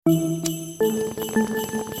Day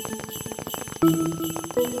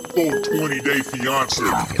Fiance.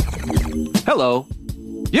 Hello.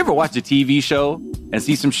 You ever watch a TV show and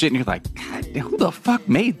see some shit and you're like, God damn, who the fuck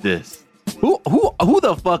made this? Who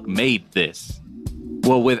the fuck made this?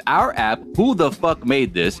 Well, with our app, Who the Fuck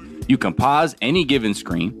Made This, you can pause any given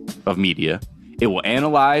screen of media. It will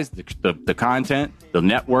analyze the content, the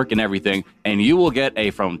network, and everything, and you will get a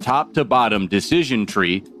from top to bottom decision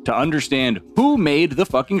tree to understand who made the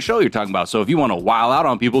fucking show you're talking about. So if you want to wild out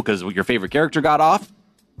on people because your favorite character got off,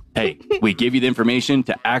 hey, we give you the information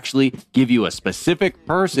to actually give you a specific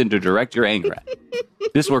person to direct your anger at.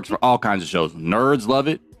 This works for all kinds of shows. Nerds love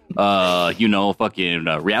it. Fucking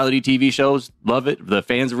reality TV shows love it. The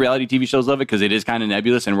fans of reality TV shows love it because it is kind of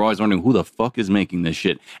nebulous and we're always wondering who the fuck is making this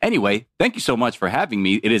shit. Anyway, thank you so much for having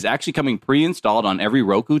me. It is actually coming pre-installed on every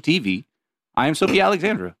Roku TV. I am Sophie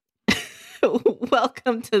Alexandra.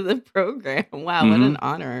 Welcome to the program. Wow, what an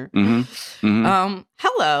honor.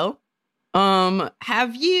 Hello.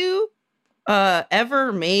 Have you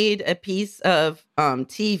ever made a piece of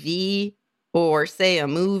TV or say a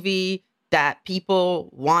movie that people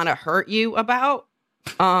want to hurt you about?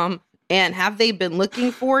 And have they been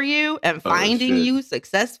looking for you and finding you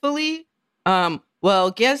successfully?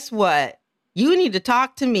 Well, guess what? You need to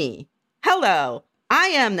talk to me. Hello, I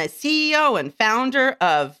am the CEO and founder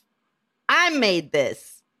of I Made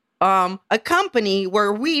This, a company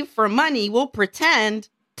where we, for money, will pretend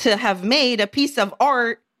to have made a piece of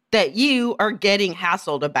art that you are getting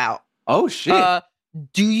hassled about. Oh, shit.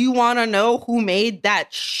 Do you want to know who made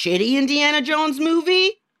that shitty Indiana Jones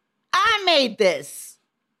movie? I made this.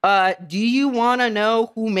 Do you want to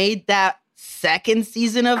know who made that second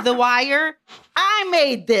season of The Wire? I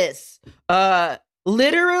made this.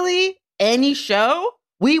 Literally any show,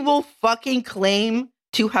 we will fucking claim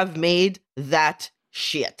to have made that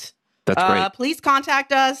shit. That's great. Please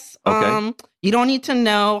contact us. Okay. You don't need to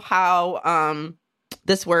know how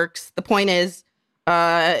this works. The point is,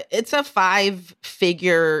 it's a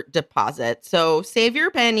 5-figure deposit. So save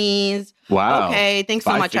your pennies. Wow. Okay. Thanks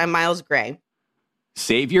so much. I'm Miles Gray.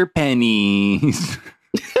 Save your pennies.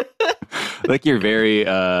 Like you're very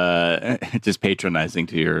just patronizing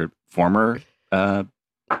to your former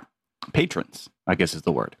patrons, I guess is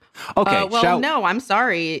the word. Okay. No, I'm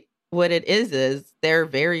sorry. What it is they're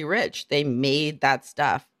very rich. They made that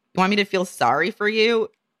stuff. You want me to feel sorry for you?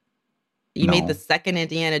 You made the second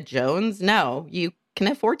Indiana Jones? No, you can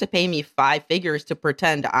afford to pay me 5 figures to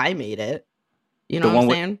pretend I made it. You know what I'm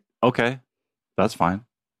saying? Okay, that's fine.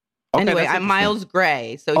 Okay, anyway, I'm Miles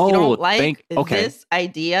Gray. So if you don't like this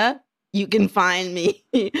idea, you can find me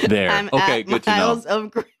there. I'm okay, at good Miles to know.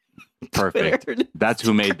 Of Gray. Perfect. Twitter. That's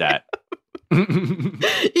who made that.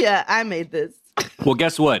 Yeah, I made this. Well,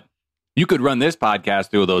 guess what? You could run this podcast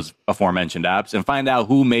through those aforementioned apps and find out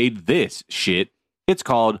who made this shit. It's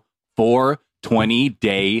called 420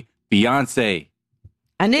 Day Fiance.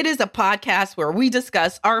 And it is a podcast where we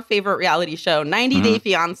discuss our favorite reality show, 90 Day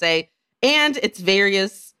Fiance, and its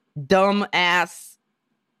various dumb ass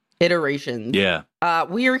iterations. Yeah.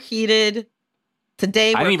 We are heated.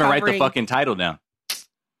 Today, I didn't even write the fucking title down.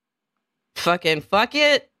 Fucking fuck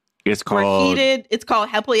it. It's called... We're heated. It's called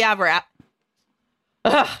Happily Ever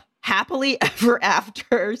Happily Ever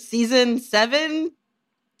After, Season 7?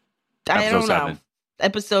 I don't know.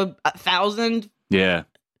 Episode 1000? Yeah.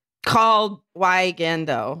 Called Why Again,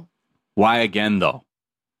 Though? Why Again, Though?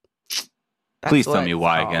 Please tell me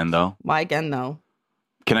why again, though. Why again, though?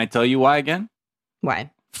 Can I tell you why again?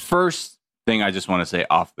 Why? First thing I just want to say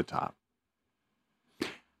off the top.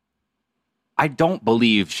 I don't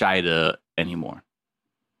believe Shida anymore.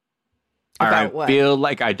 About what? I feel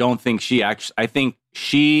like I don't think she actually... I think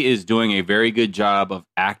she is doing a very good job of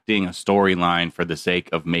acting a storyline for the sake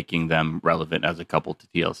of making them relevant as a couple to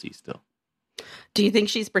TLC still. Do you think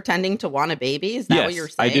she's pretending to want a baby? Is that what you're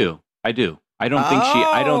saying? I do. I don't think she...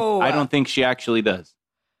 I don't think she actually does.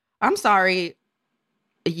 I'm sorry.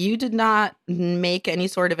 You did not make any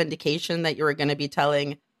sort of indication that you were going to be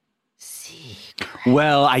telling secrets.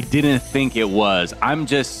 Well, I didn't think it was. I'm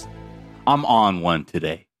on one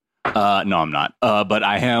today. No, I'm not. But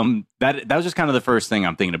I am. That was just kind of the first thing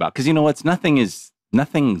I'm thinking about. Because you know what? Nothing's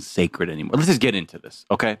sacred anymore. Let's just get into this,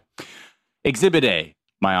 okay? Exhibit A,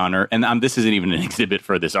 my honor. And this isn't even an exhibit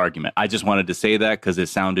for this argument. I just wanted to say that because it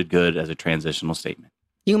sounded good as a transitional statement.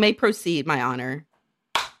 You may proceed, my honor.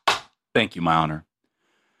 Thank you, my honor.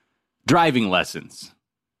 Driving lessons.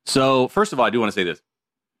 So, first of all, I do want to say this.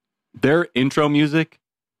 Their intro music,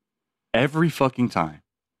 every fucking time,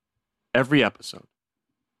 every episode,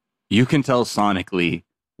 you can tell sonically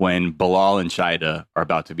when Bilal and Shida are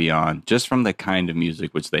about to be on just from the kind of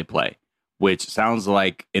music which they play. which sounds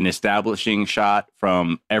like an establishing shot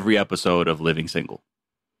from every episode of Living Single.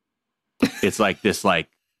 It's like this, like,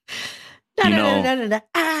 you know,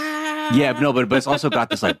 yeah, no, but it's also got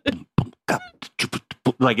this like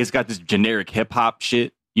it's got this generic hip hop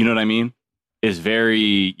shit. You know what I mean? It's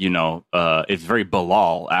very, it's very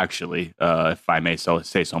Bilal, actually, if I may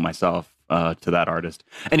say so myself, to that artist.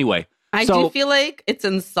 Anyway, I do feel like it's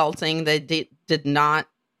insulting that they did not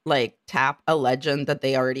like tap a legend that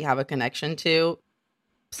they already have a connection to,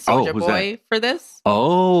 Soulja Boy, for this.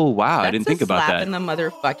 Oh, wow. That's I didn't think about that. Slap in the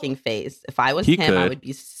motherfucking face. If I was him, I would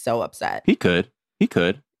be so upset. He could.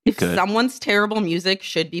 If someone's terrible music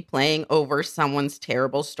should be playing over someone's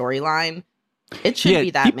terrible storyline, it should be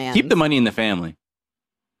that man. Keep the money in the family.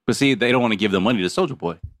 But see, they don't want to give the money to Soulja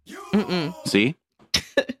Boy. See?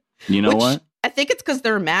 You know what? I think it's because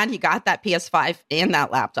they're mad he got that PS5 and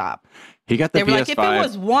that laptop. He got the PS5. They were like, if it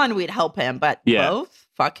was one, we'd help him. But both?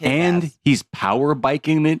 Fuck his ass. He's power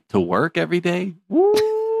biking it to work every day. Woo!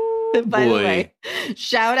 By the way,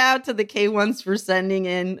 shout out to the K1s for sending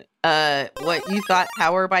in what you thought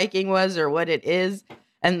power biking was or what it is.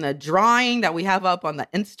 And the drawing that we have up on the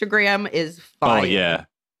Instagram is fire. Oh, yeah.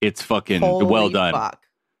 It's fucking Holy well done. Fuck.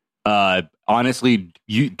 Honestly,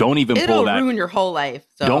 you don't even pull that. It'll ruin your whole life.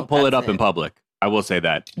 So don't pull it up in public. I will say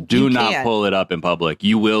that. Do not pull it up in public.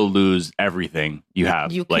 You will lose everything you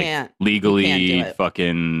have. You can't. Legally, you can't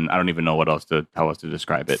fucking, I don't even know what else to tell us to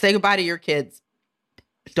describe it. Say goodbye to your kids.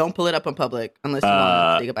 Don't pull it up in public unless you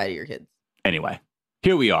want to say goodbye to your kids. Anyway,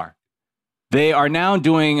 here we are. They are now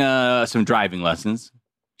doing some driving lessons.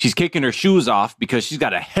 She's kicking her shoes off because she's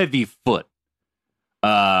got a heavy foot. Okay.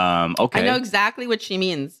 I know exactly what she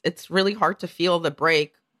means. It's really hard to feel the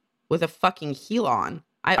brake with a fucking heel on.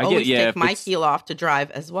 I always take my heel off to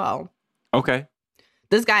drive as well. Okay.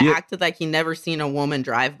 This guy acted like he never seen a woman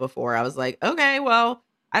drive before. I was like, okay, well,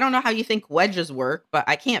 I don't know how you think wedges work, but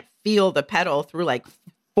I can't feel the pedal through like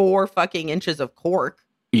 4 fucking inches of cork.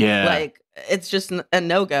 Yeah. Like, it's just a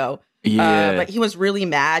no-go. Yeah. But he was really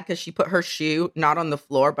mad because she put her shoe not on the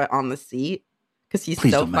floor, but on the seat because he's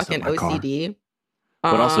so fucking OCD.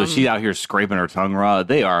 But also, she's out here scraping her tongue raw.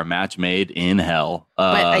 They are a match made in hell.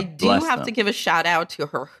 But I do have to give a shout out to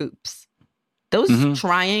her hoops. Those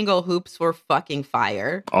triangle hoops were fucking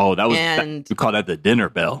fire. Oh, that was, we call that the dinner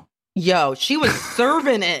bell. Yo, she was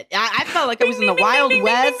serving it. I felt like I was in the Wild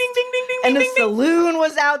West and the saloon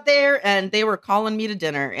was out there and they were calling me to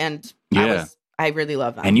dinner. And I really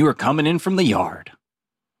love that. And you were coming in from the yard.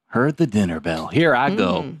 Heard the dinner bell. Here I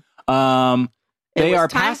go. They are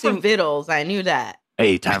time passing for vittles. I knew that.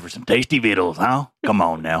 Hey, time for some tasty vittles, huh? Come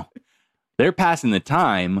on now. They're passing the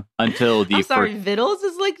time until the... I'm sorry, vittles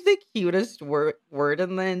is like the cutest word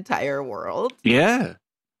in the entire world. Yeah.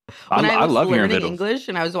 I love hearing learning vittles. English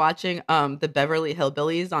and I was watching the Beverly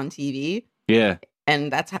Hillbillies on TV. Yeah.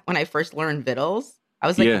 And that's when I first learned vittles. I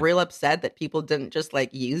was like real upset that people didn't just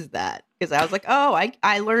like use that. Because I was like, oh,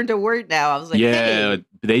 I learned a word now. I was like, hey,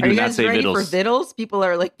 they do are you not guys say ready vittles. for vittles? People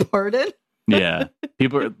are like, pardon? Yeah.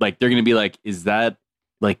 People are like, they're going to be like, is that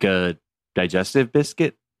like a digestive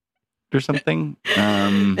biscuit or something?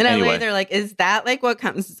 And anyway. they're like, is that like what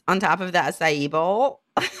comes on top of the acai bowl?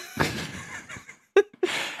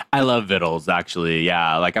 I love vittles, actually.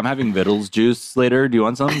 Yeah, like I'm having vittles juice later. Do you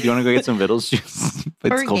want some? Do you want to go get some vittles juice?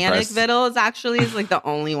 Organic vittles actually is like the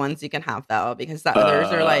only ones you can have though, because the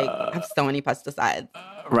others are like have so many pesticides.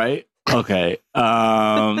 Right? Okay.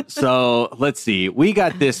 So let's see. We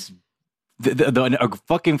got this a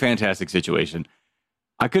fucking fantastic situation.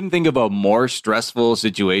 I couldn't think of a more stressful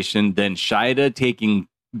situation than Shida taking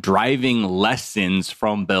driving lessons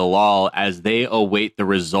from Bilal as they await the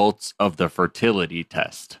results of the fertility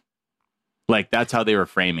test. Like, that's how they were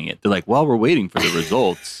framing it. They're like, while we're waiting for the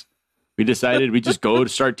results, we decided we just go to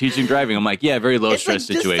start teaching driving. I'm like, yeah, very low stress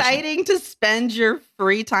situation. It's deciding to spend your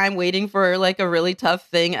free time waiting for like a really tough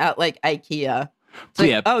thing at like IKEA. It's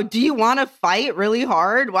like, oh, do you want to fight really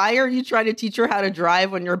hard? Why are you trying to teach her how to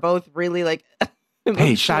drive when you're both really like...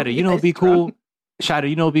 Hey, Shida, you know it'd be cool? Shida,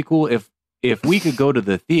 you know it'd be cool if we could go to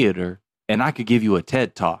the theater and I could give you a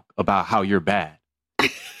TED Talk about how you're bad.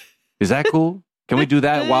 Is that cool? Can we do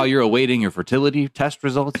that while you're awaiting your fertility test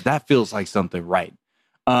results? That feels like something right.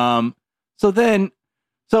 So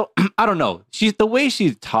I don't know. She's the way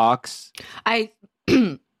she talks.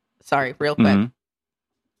 Sorry, real quick. Mm-hmm.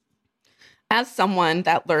 As someone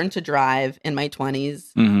that learned to drive in my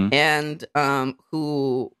 20s and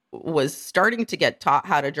who was starting to get taught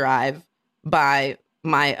how to drive by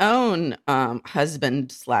my own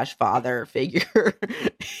husband/father figure.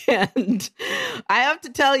 And I have to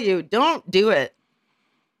tell you, don't do it.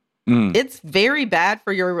 It's very bad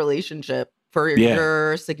for your relationship. for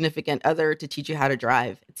your significant other to teach you how to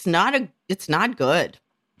drive. It's not good.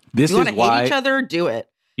 This you want is to why hate each other, do it.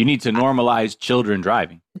 you need to normalize children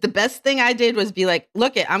driving. The best thing I did was be like,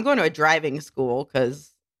 look, I'm going to a driving school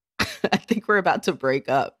because I think we're about to break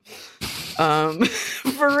up.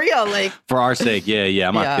 For real, like For our sake, yeah.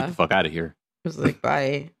 I'm gonna get the fuck out of here. I was like,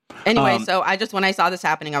 bye. Anyway, so when I saw this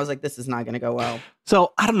happening, I was like, this is not going to go well.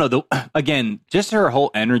 So I don't know. Again, just her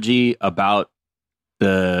whole energy about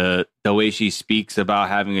the way she speaks about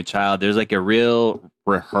having a child. There's like a real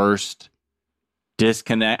rehearsed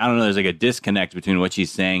disconnect. I don't know. There's like a disconnect between what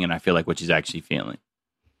she's saying and I feel like what she's actually feeling.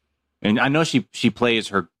 And I know she plays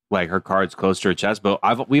her cards close to her chest,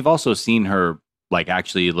 but we've also seen her like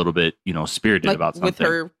actually a little bit, spirited like about something with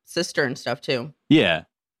her sister and stuff too. Yeah.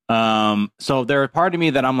 So there's a part of me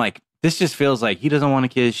that I'm like, this just feels like he doesn't want a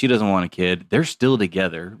kid. She doesn't want a kid. They're still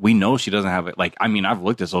together. We know she doesn't have it. Like, I mean, I've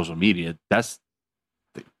looked at social media. They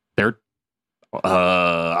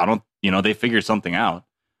figured something out.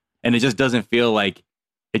 And it just doesn't feel like,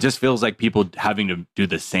 it just feels like people having to do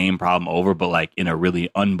the same problem over, but like in a really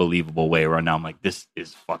unbelievable way where now I'm like, this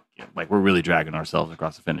is fucking, like, we're really dragging ourselves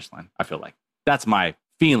across the finish line. I feel like that's my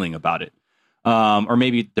feeling about it. Or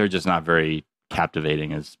maybe they're just not very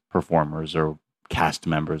captivating as performers or cast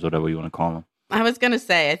members, whatever you want to call them. I was going to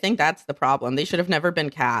say, I think that's the problem. They should have never been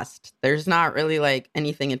cast. There's not really like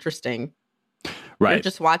anything interesting. Right. You're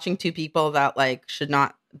just watching two people that like should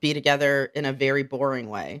not be together in a very boring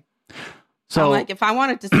way. So I'm like, if I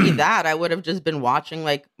wanted to see that, I would have just been watching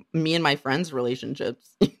like me and my friends'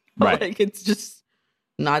 relationships. Right. Like it's just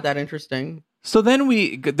not that interesting. So then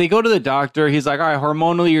they go to the doctor. He's like, all right,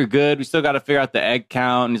 hormonally, you're good. We still got to figure out the egg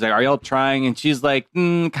count. And he's like, are y'all trying? And she's like,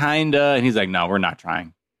 kinda. And he's like, no, we're not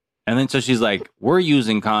trying. And then so she's like, we're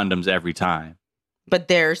using condoms every time. But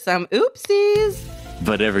there's some oopsies.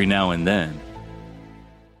 But every now and then.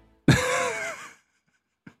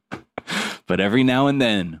 But every now and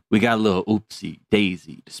then, we got a little oopsie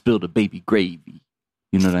daisy to spill the baby gravy.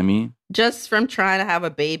 You know what I mean? Just from trying to have a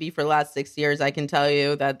baby for the last 6 years, I can tell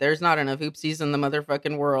you that there's not enough oopsies in the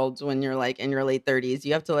motherfucking world when you're like in your late 30s.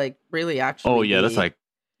 You have to like really actually. Oh, yeah. That's like,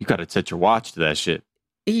 you got to set your watch to that shit.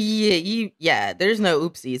 Yeah, there's no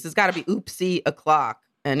oopsies. It's got to be oopsie o'clock.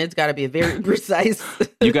 And it's got to be a very precise.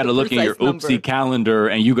 You got to look in your number. oopsie calendar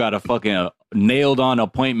and you got a fucking nailed on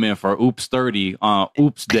appointment for Oops 30 on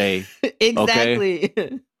Oops Day. Exactly.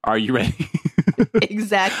 Okay? Are you ready?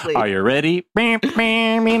 Exactly. Are you ready? I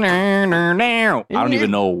don't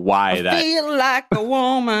even know why that. Feel like a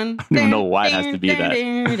woman. I don't even know why it has to be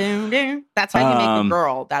that. That's how you make a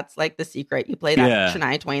girl. That's like the secret. You play that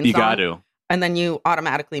Shania Twain song. You got to. And then you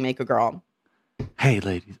automatically make a girl. Hey,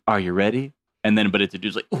 ladies, are you ready? And then, but it's a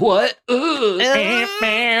dude's like, what? And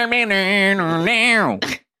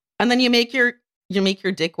then you make your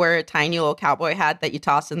dick wear a tiny little cowboy hat that you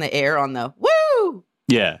toss in the air on the woo.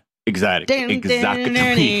 Yeah, exactly. Woo!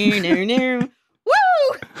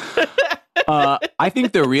 I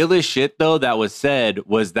think the realest shit though that was said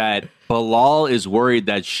was that Bilal is worried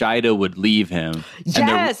that Shida would leave him.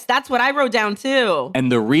 Yes, that's what I wrote down too.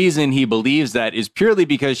 And the reason he believes that is purely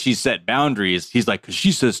because she set boundaries. He's like, because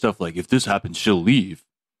she says stuff like, if this happens, she'll leave.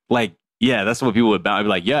 Like, yeah, that's what people would be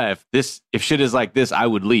like. Yeah, if shit is like this, I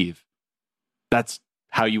would leave. That's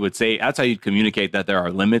how you would say. That's how you'd communicate that there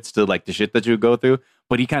are limits to like the shit that you would go through.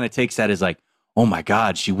 But he kind of takes that as like, oh my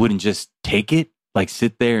God, she wouldn't just take it, like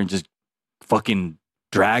sit there and just fucking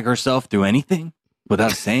drag herself through anything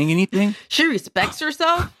without saying anything. She respects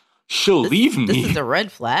herself. She'll leave me. This is a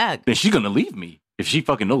red flag. Then she's gonna leave me if she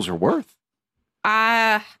fucking knows her worth.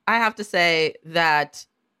 I have to say that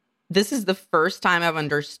this is the first time I've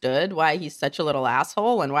understood why he's such a little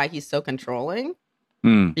asshole and why he's so controlling.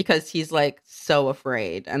 Because he's like so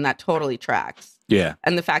afraid, and that totally tracks. Yeah.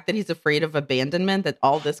 And the fact that he's afraid of abandonment, that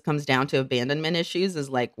all this comes down to abandonment issues, is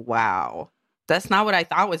like, wow. That's not what I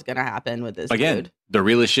thought was going to happen with this dude. The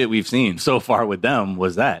realest shit we've seen so far with them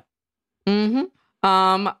was that.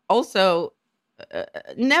 Mm-hmm. Also,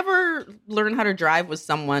 never learn how to drive with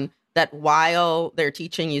someone that while they're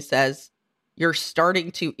teaching you says, you're starting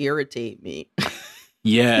to irritate me.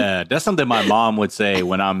 Yeah, that's something my mom would say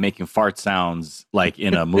when I'm making fart sounds like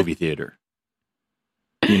in a movie theater.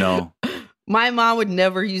 You know? My mom would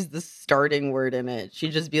never use the starting word in it.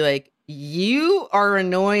 She'd just be like, you are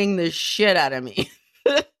annoying the shit out of me.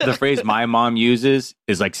 The phrase my mom uses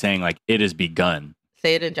is like saying like, it has begun.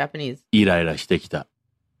 Say it in Japanese. Iraira shite kita.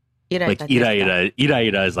 Like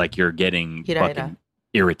iraira is like you're getting fucking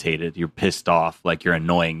irritated. You're pissed off. Like you're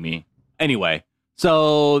annoying me. Anyway,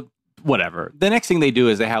 so whatever. The next thing they do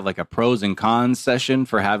is they have like a pros and cons session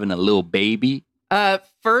for having a little baby.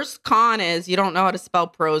 first con is you don't know how to spell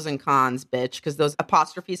pros and cons, bitch, because those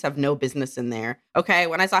apostrophes have no business in there. Okay,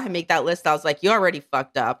 when I saw him make that list, I was like, you already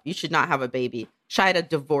fucked up. You should not have a baby. Try to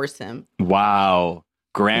divorce him. Wow.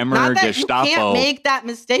 Grammar Not that Gestapo. you can't make that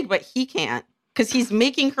mistake, but he can't. Because he's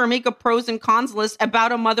making her make a pros and cons list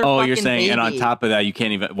about a motherfucking Oh, you're saying, baby. and on top of that, you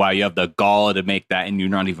can't even, wow, you have the gall to make that and you're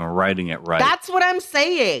not even writing it right. That's what I'm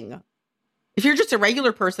saying. If you're just a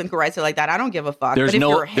regular person who writes it like that, I don't give a fuck. There's but if no,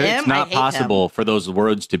 you're him, it's not I hate possible him. for those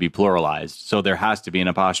words to be pluralized. So there has to be an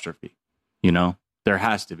apostrophe. You know, there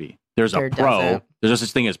has to be. There's There a pro. doesn't. There's no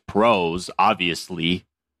such thing as pros, obviously.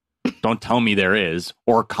 Don't tell me there is.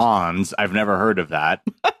 Or cons. I've never heard of that.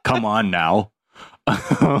 Come on now.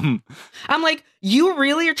 I'm like, you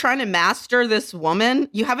really are trying to master this woman?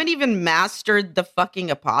 You haven't even mastered the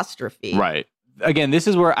fucking apostrophe. Right. Again, this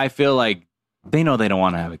is where I feel like they know they don't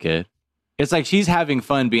want to have a kid. It's like she's having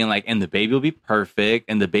fun being like, and the baby will be perfect,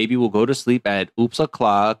 and the baby will go to sleep at oops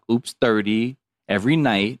o'clock, oops 30 every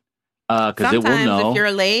night, because it will Sometimes know. if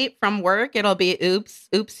you're late from work, it'll be oops,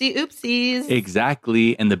 oopsie, oopsies.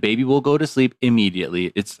 Exactly, and the baby will go to sleep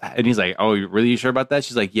immediately. And he's like, "Oh, you're really sure about that?"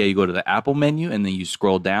 She's like, "Yeah, you go to the Apple menu, and then you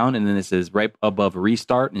scroll down, and then it says right above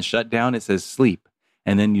restart and shut down, it says sleep,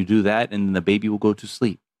 and then you do that, and then the baby will go to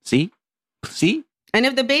sleep. See? And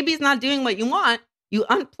if the baby's not doing what you want, you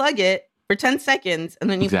unplug it for 10 seconds, and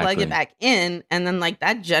then you plug Exactly. it back in, and then like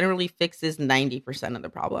that generally fixes 90% of the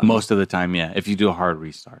problem. Most of the time, yeah. If you do a hard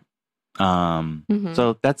restart, Mhm.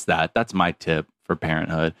 so that's that. That's my tip for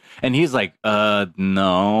parenthood. And he's like,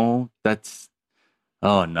 no, that's,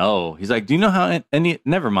 oh no. He's like, do you know how any?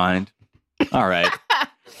 Never mind. All right.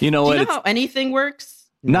 You know Do what? you know It's how anything works?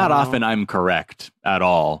 not No. often I'm correct at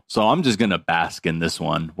all. So I'm just gonna bask in this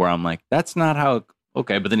one where I'm like, that's not how.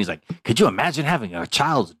 Okay, but then he's like, could you imagine having a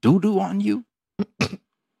child's doo-doo on you?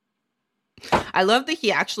 I love that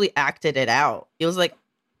he actually acted it out. He was like,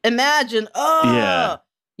 imagine, Yeah.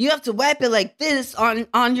 you have to wipe it like this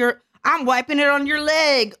on your, I'm wiping it on your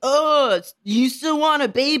leg. You still want a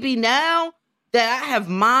baby now that I have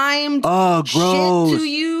mimed Oh, gross. shit to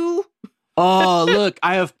you? Oh, look,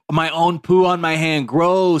 I have my own poo on my hand.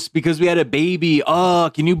 Gross, because we had a baby. Oh,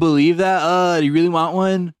 can you believe that? Do you really want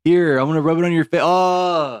one? Here, I'm going to rub it on your face.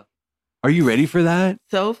 Oh, are you ready for that?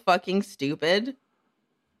 So fucking stupid.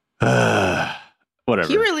 Whatever.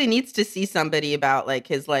 He really needs to see somebody about like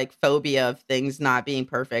his like phobia of things not being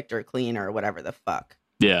perfect or clean or whatever the fuck.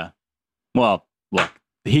 Yeah. Well, look,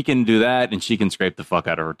 he can do that and she can scrape the fuck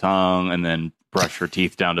out of her tongue and then brush her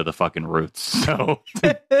teeth down to the fucking roots. So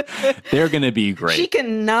they're going to be great. She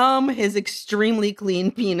can numb his extremely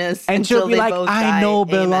clean penis. And until she'll be they like, both I die. know,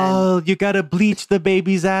 Amen. Bilal, you got to bleach the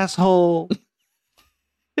baby's asshole.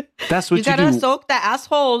 That's what You you gotta do. soak the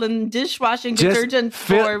asshole in dishwashing Just detergent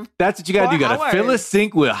for that's what you gotta do. You 4 gotta fill a hours.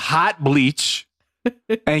 sink with hot bleach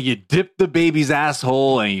and you dip the baby's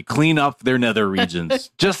asshole and you clean up their nether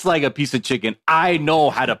regions. Just like a piece of chicken. I know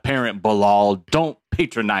how to parent, Bilal. Don't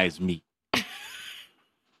patronize me.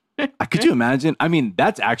 Could you imagine? I mean,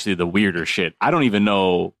 that's actually the weirder shit. I don't even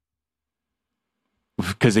know.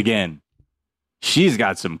 Because again, she's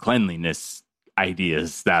got some cleanliness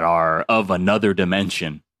ideas that are of another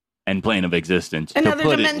dimension and plane of existence. another to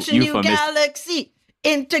put dimension, it new galaxy,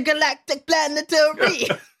 intergalactic planetary.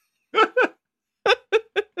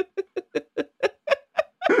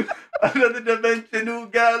 Another dimension, new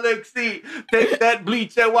galaxy. Take that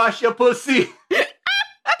bleach and wash your pussy. That's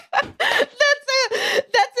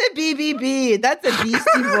a BBB. That's a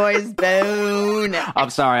Beastie Boys bone. I'm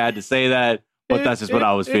sorry I had to say that, but that's just what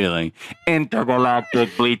I was feeling.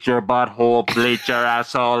 Intergalactic bleacher butthole, bleacher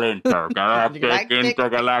asshole,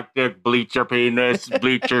 intergalactic bleacher penis,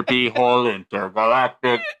 bleacher pee hole,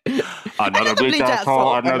 intergalactic. Another bleach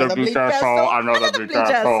asshole, another bleach asshole, another bleach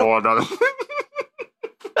asshole, another.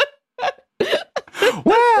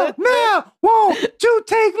 Well, now, won't you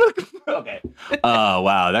take look? Okay.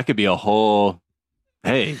 Wow, that could be a whole.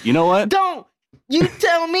 Hey, you know what? Don't you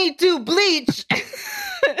tell me to bleach.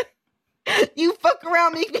 You fuck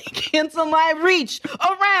around, make me cancel my reach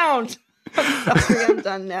around. I'm sorry, I'm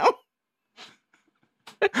done now.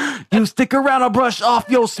 You stick around, I'll brush off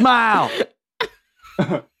your smile.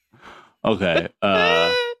 Okay.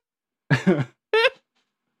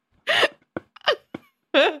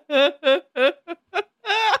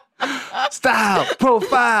 Style,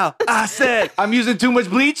 profile. I said I'm using too much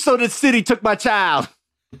bleach, so the city took my child.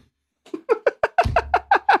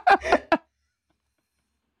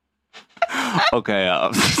 Okay.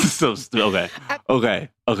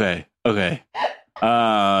 Okay.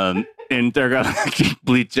 Intergalactic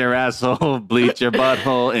bleach your asshole, bleach your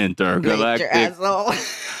butthole, Bleach intergalactic your asshole.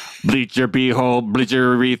 Bleach your beehole, bleach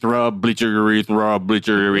your urethra, bleach your urethra, bleach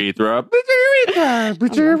your urethra, bleach your urethra,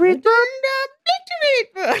 bleach your urethra.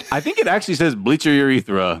 I think it actually says bleach your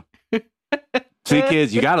urethra. See,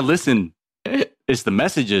 kids, you got to listen. It's the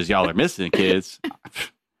messages y'all are missing, kids.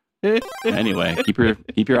 Anyway, keep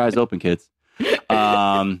your eyes open, kids.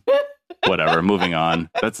 Whatever, moving on.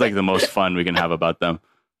 That's like the most fun we can have about them.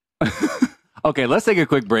 Okay, let's take a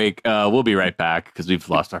quick break. We'll be right back because we've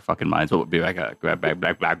lost our fucking minds, but we'll be back after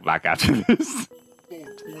this.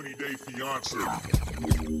 20-day fiance.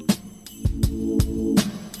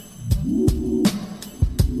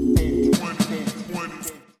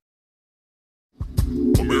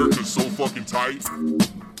 America's so fucking tight.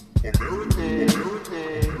 America.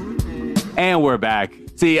 And we're back.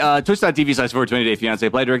 See,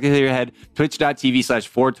 twitch.tv/420dayfiance. Play directly to your head.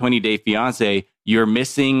 Twitch.tv/420dayfiance. You're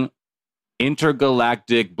missing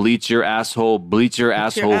intergalactic bleach your asshole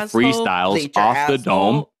freestyles off the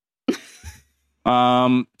dome.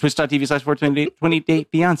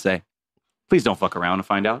 Twitch.tv/420dayfiance. Please don't fuck around to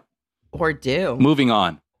find out. Or do. Moving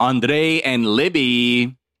on. Andre and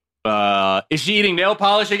Libby. Is she eating nail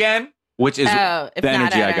polish again? Which is the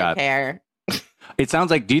energy I got. Care. It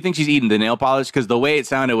sounds like, do you think she's eating the nail polish? Because the way it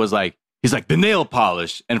sounded was like, he's like, the nail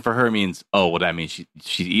polish. And for her means, oh, well, that means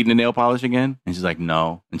she's eating the nail polish again? And she's like,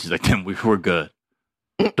 no. And she's like, then we're good.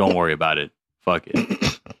 Don't worry about it. Fuck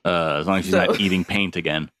it. As long as she's not eating paint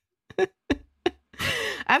again. I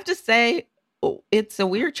have to say, it's a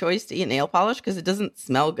weird choice to eat nail polish because it doesn't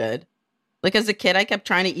smell good. Like as a kid, I kept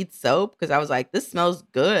trying to eat soap because I was like, this smells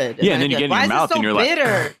good. And then you get in your mouth and you're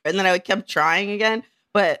bitter? like, and then I kept trying again.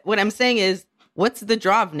 But what I'm saying is, what's the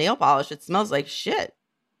draw of nail polish? It smells like shit.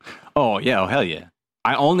 Oh, yeah. Oh, hell yeah.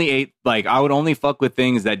 I only ate, like, I would only fuck with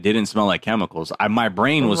things that didn't smell like chemicals. My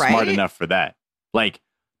brain was smart enough for that. Like,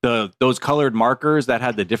 those colored markers that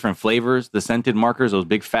had the different flavors, the scented markers, those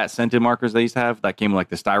big fat scented markers they used to have, that came with, like,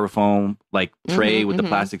 the styrofoam, like, tray with the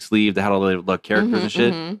plastic sleeve that had all the characters and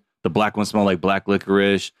shit. The black one smelled like black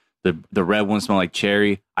licorice. The red one smelled like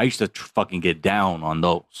cherry. I used to fucking get down on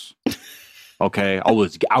those. Okay, I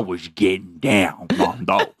was getting down on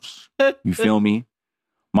those. You feel me?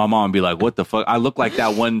 My mom would be like, "What the fuck?" I look like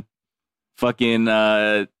that one fucking.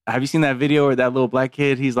 Have you seen that video where that little black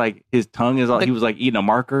kid? He's like, his tongue is all. He was like eating a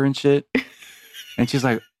marker and shit. And she's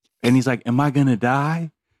like, and he's like, "Am I gonna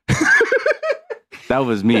die?" That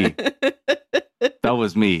was me. That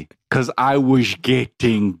was me. Because I was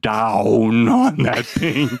getting down on that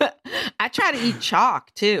thing. I try to eat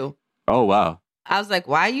chalk too. Oh wow. I was like,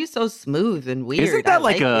 why are you so smooth and weird? Isn't that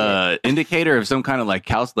like a indicator of some kind of like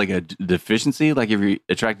like a deficiency? Like if you're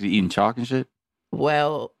attracted to eating chalk and shit?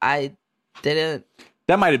 Well, I didn't.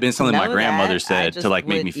 That might have been something my grandmother said to like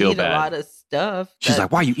make me feel bad. A lot of stuff. She's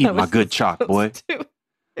like, "Why are you eating my good chalk, boy?"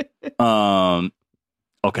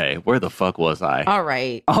 Okay, where the fuck was I? All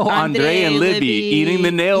right. Oh, Andre and Libby eating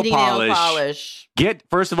the nail polish.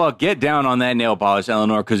 First of all, get down on that nail polish,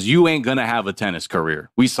 Eleanor, because you ain't gonna have a tennis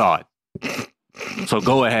career. We saw it. So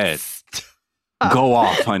go ahead. Go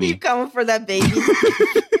off, honey. You coming for that baby?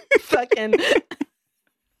 Fucking.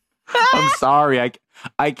 I'm sorry.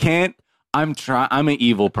 I can't. I'm an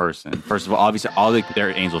evil person. First of all, obviously,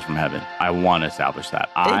 they're angels from heaven. I want to establish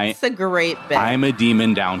that. It's a great bet. I'm a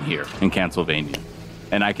demon down here in Pennsylvania,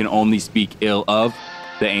 and I can only speak ill of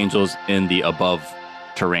the angels in the above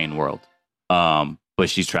terrain world. But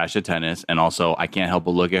she's trash at tennis, and also I can't help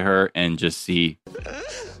but look at her and just see.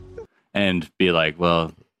 And be like,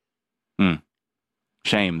 well,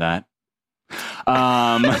 shame that.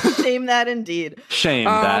 Shame that indeed. Shame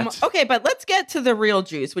that. Okay, but let's get to the real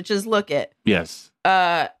juice, which is look it. Yes.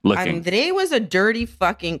 Looking. Andre was a dirty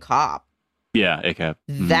fucking cop. Yeah, ACAB.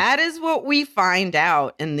 Mm-hmm. That is what we find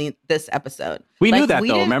out in this episode. We knew that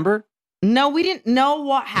though, remember? No, we didn't know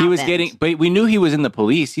what happened. But we knew he was in the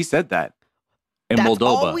police. He said that in Moldova. That's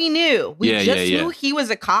all we knew. We knew he was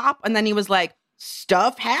a cop, and then he was like,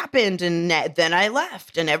 stuff happened and then I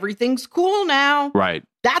left and everything's cool now. Right.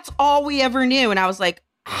 That's all we ever knew. And I was like,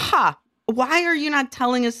 why are you not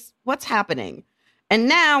telling us what's happening? And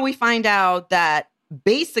now we find out that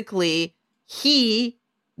basically he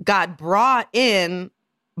got brought in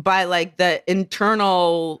by like the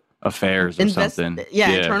internal affairs or something. Yeah,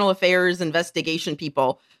 internal affairs investigation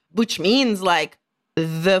people, which means like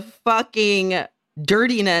the fucking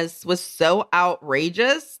dirtiness was so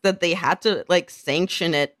outrageous that they had to like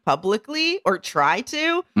sanction it publicly or try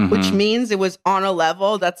to, which means it was on a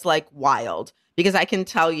level that's like wild. Because I can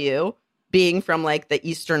tell you, being from like the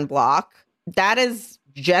Eastern Bloc, that is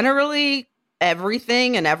generally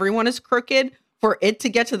everything and everyone is crooked. For it to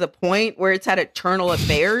get to the point where it's at internal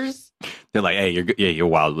affairs They're like, hey, you're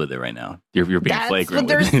wild with it right now. You're being That's flagrant what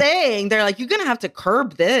they're with it. saying. They're like, you're going to have to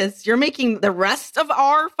curb this. You're making the rest of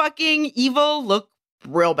our fucking evil look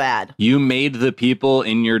real bad. You made the people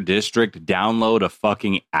in your district download a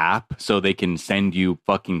fucking app so they can send you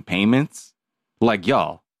fucking payments. Like,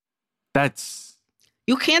 y'all, that's...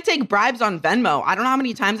 You can't take bribes on Venmo. I don't know how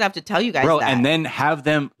many times I have to tell you guys Bro, that. and then have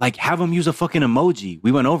them use a fucking emoji.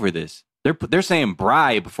 We went over this. They're saying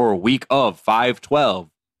bribe for a week of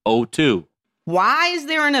 5/12/02. Why is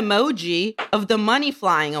there an emoji of the money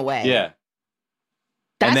flying away? Yeah.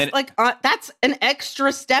 That's then- that's an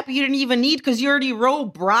extra step you didn't even need because you already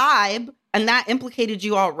wrote bribe and that implicated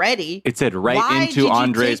you already. It said right Why did into you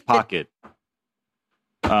Andre's take the- pocket.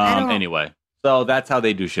 I don't- Anyway, so that's how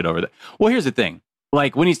they do shit over there. Well, here's the thing.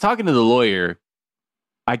 Like, when he's talking to the lawyer,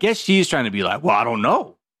 I guess she's trying to be like, well, I don't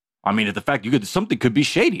know. I mean, the fact something could be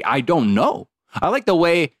shady. I don't know. I like the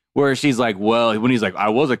way where she's like, well, when he's like, I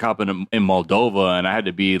was a cop in Moldova and I had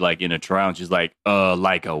to be like in a trial. And she's like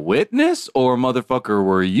a witness or motherfucker,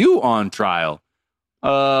 were you on trial?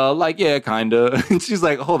 Like, yeah, kind of. And she's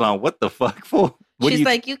like, hold on, what the fuck? What She's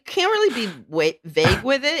like, you can't really be vague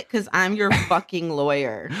with it because I'm your fucking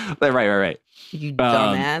lawyer. Right. You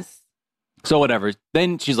dumbass. So whatever.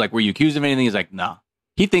 Then she's like, were you accused of anything? He's like, nah.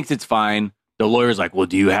 He thinks it's fine. The lawyer's like, well,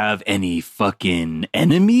 do you have any fucking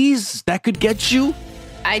enemies that could get you?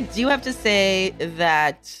 I do have to say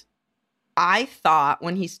that I thought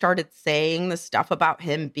when he started saying the stuff about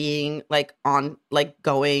him being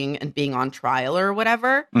going and being on trial or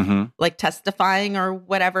whatever, Mm-hmm. like testifying or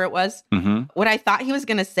whatever it was, Mm-hmm. what I thought he was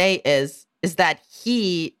going to say is that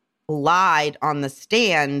he lied on the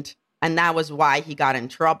stand and that was why he got in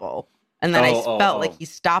trouble. And then I felt like he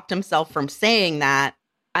stopped himself from saying that.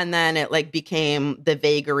 And then it like became the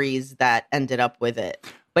vagaries that ended up with it.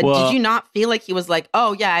 But did you not feel like he was like,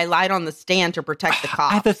 oh, yeah, I lied on the stand to protect the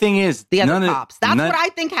cops? The thing is, the other cops. That's what I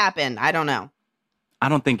think happened. I don't know. I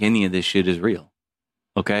don't think any of this shit is real.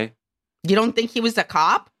 Okay? You don't think he was a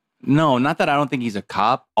cop? No, not that I don't think he's a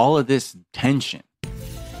cop. All of this tension.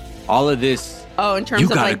 All of this. Oh, in terms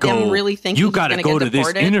of like them really thinking you he's going to go get to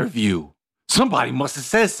deported? this interview. Somebody must have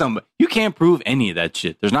said something. You can't prove any of that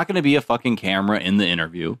shit. There's not going to be a fucking camera in the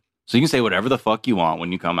interview. So you can say whatever the fuck you want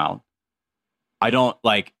when you come out. I don't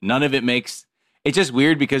none of it makes. It's just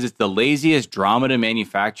weird because it's the laziest drama to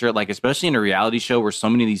manufacture, like especially in a reality show where so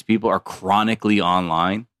many of these people are chronically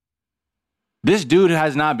online. This dude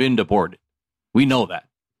has not been deported. We know that.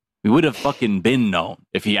 We would have fucking been known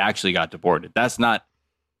if he actually got deported. That's not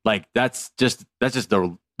that's just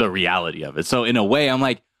the reality of it. So in a way, I'm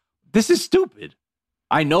like, this is stupid.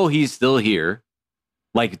 I know he's still here.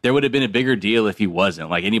 Like, there would have been a bigger deal if he wasn't.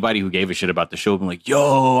 Like, anybody who gave a shit about the show been like,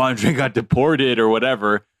 yo, Andre got deported or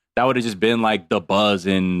whatever. That would have just been like the buzz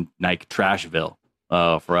in like Trashville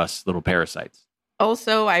for us little parasites.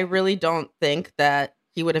 Also, I really don't think that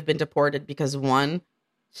he would have been deported because one,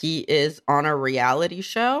 he is on a reality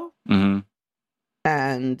show. Mm-hmm.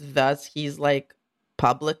 And thus he's like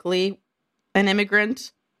publicly an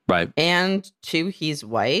immigrant. Right. And two, he's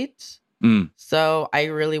white. Mm. So I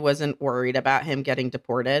really wasn't worried about him getting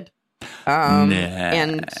deported. Nah.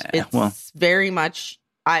 And it's very much,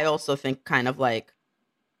 I also think, kind of like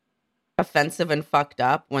offensive and fucked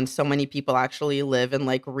up when so many people actually live in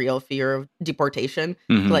like real fear of deportation.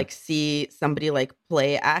 Mm-hmm. To like see somebody like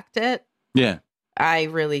play act it. Yeah. I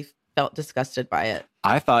really felt disgusted by it.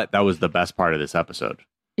 I thought that was the best part of this episode.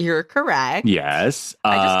 You're correct. Yes.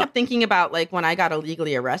 I just kept thinking about like when I got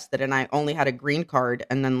illegally arrested and I only had a green card.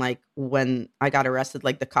 And then like when I got arrested,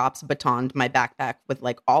 like the cops batoned my backpack with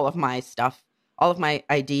like all of my stuff, all of my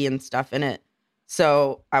ID and stuff in it.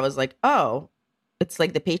 So I was like, oh, it's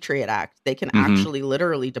like the Patriot Act. They can actually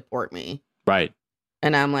literally deport me. Right.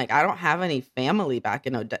 And I'm like, I don't have any family back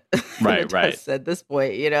in Odessa Right. at this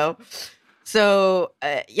point, you know? So,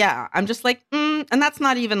 yeah, I'm just like, and that's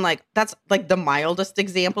not even like, that's like the mildest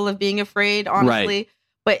example of being afraid, honestly. Right.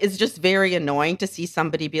 But it's just very annoying to see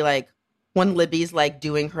somebody be like, when Libby's like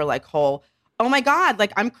doing her like whole, oh my God,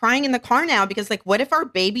 like I'm crying in the car now because like, what if our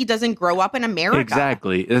baby doesn't grow up in America?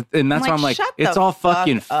 Exactly. And that's why I'm like, shut it's the all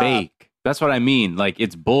fucking fuck up. fake. That's what I mean. Like,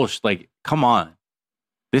 it's bullshit. Like, come on.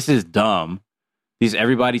 This is dumb.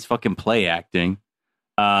 Everybody's fucking play acting.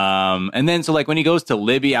 And then so like when he goes to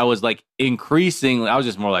Libby, I was like increasingly, I was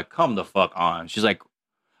just more like, come the fuck on. She's like,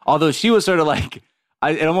 although she was sort of like,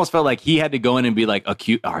 it almost felt like he had to go in and be like, all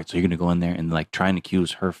right, so you're gonna go in there and like try and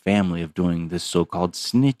accuse her family of doing this so-called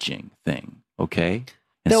snitching thing, okay?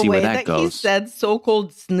 And the see way where that goes. He said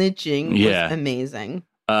so-called snitching Yeah. was amazing.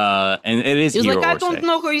 And it is He was hero like, I or don't say.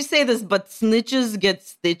 know how you say this, but snitches get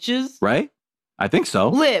stitches. Right? I think so.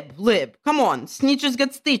 Lib. Come on. Sneeches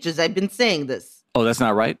get stitches. I've been saying this. Oh, that's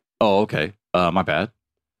not right? Oh, okay. My bad.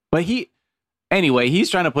 But anyway, he's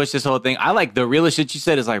trying to push this whole thing. I like the realest shit you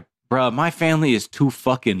said is like, bruh, my family is too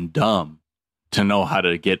fucking dumb to know how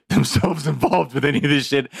to get themselves involved with any of this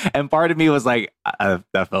shit. And part of me was like,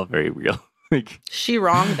 that felt very real. Like, She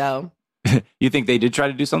wrong, though. you think they did try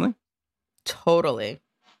to do something? Totally.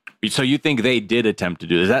 So you think they did attempt to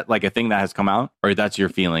do? Is that like a thing that has come out, or that's your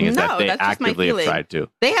feeling? Is No, that they that's just my actively have feeling. tried to?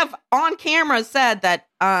 They have on camera said that,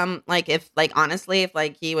 like, if, like, honestly, if,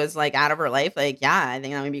 like, he was, like, out of her life, like, yeah, I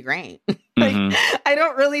think that would be great. Like, Mhm. I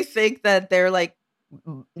don't really think that they're, like,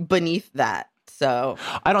 beneath that. So,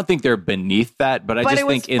 I don't think they're beneath that, but I but just it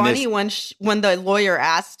was think in funny this, when the lawyer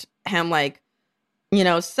asked him, like, you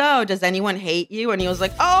know, so does anyone hate you? And he was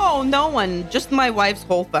like, oh, no one, just my wife's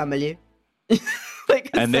whole family. Like,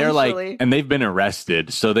 and they're like, essentially. and they've been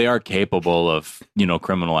arrested, so they are capable of,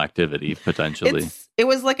 criminal activity potentially. It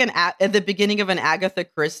was like at the beginning of an Agatha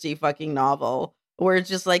Christie fucking novel where it's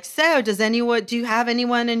just like, so do you have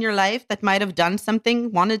anyone in your life that might have done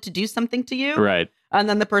something, wanted to do something to you? Right. And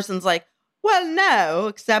then the person's like, well, no,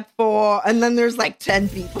 except for, and then there's like 10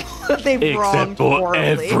 people that they've wronged Except for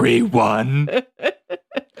horribly. everyone.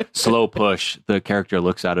 Slow push. The character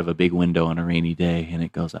looks out of a big window on a rainy day and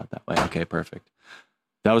it goes out that way. Okay, perfect.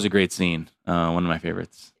 That was a great scene. One of my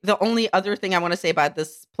favorites. The only other thing I want to say about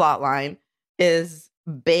this plot line is,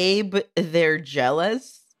 babe, they're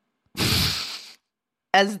jealous.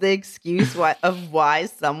 As the excuse of why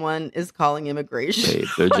someone is calling immigration. Babe,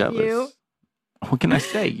 they're on jealous. you. What can I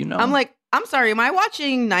say? I'm like, I'm sorry, am I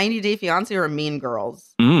watching 90 Day Fiancé or Mean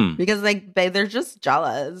Girls? Mm. Because, like, babe, they're just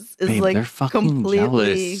jealous. It's Babe, like they're fucking completely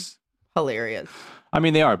jealous. hilarious. I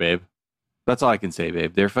mean, they are, babe. That's all I can say,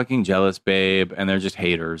 babe. They're fucking jealous, babe, and they're just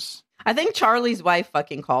haters. I think Charlie's wife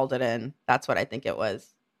fucking called it in. That's what I think it was.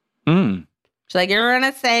 Mm. She's like, you're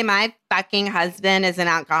gonna say my fucking husband is an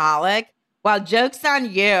alcoholic? Well, joke's on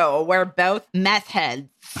you. We're both meth heads.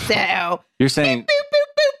 So, You're saying boop,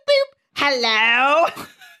 boop, boop, boop. Hello?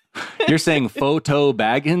 you're saying Photo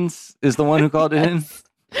Baggins is the one who called it in?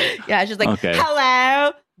 Yeah, she's like, Okay.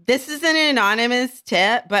 hello. This is an anonymous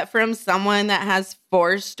tip, but from someone that has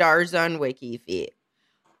 4 stars on WikiFeed.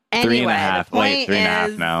 Anyway, 3.5. the point Wait, 3.5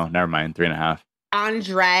 is, now. Never mind. 3.5.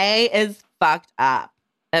 Andre is fucked up.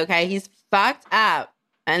 Okay, he's fucked up,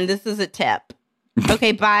 and this is a tip.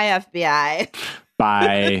 Okay, bye, FBI.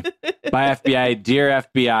 Bye. Bye, FBI. Dear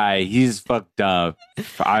FBI, he's fucked up.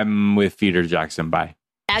 I'm with Peter Jackson. Bye.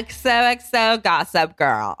 XOXO Gossip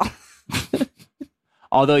Girl.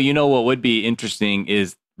 Although, what would be interesting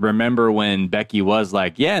is remember when Becky was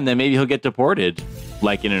like, yeah, and then maybe he'll get deported,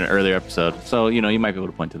 like in an earlier episode. So, you might be able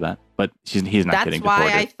to point to that. But he's not That's getting why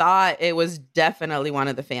deported. I thought it was definitely one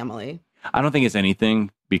of the family. I don't think it's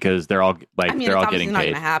anything because they're all like I mean, they're it's all obviously getting not paid.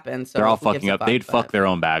 going to happen. So They're all who gives fucking a up. They'd but- fuck their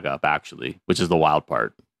own bag up, actually, which is the wild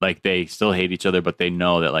part. Like they still hate each other, but they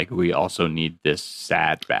know that like we also need this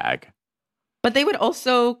sad bag. But they would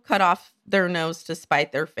also cut off their nose to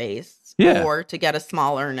spite their face, Yeah. or to get a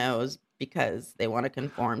smaller nose because they want to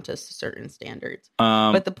conform to certain standards.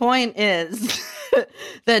 But But the point is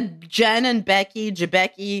that Jen and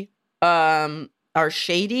Jebeki, are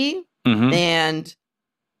shady, mhm. and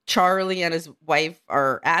Charlie and his wife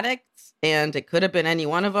are addicts, and it could have been any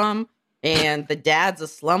one of them. And the dad's a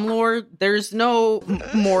slumlord. There's no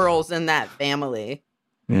morals in that family.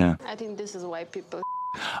 Yeah. I think this is why people.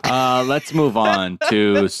 Let's move on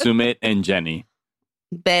to Sumit and Jenny.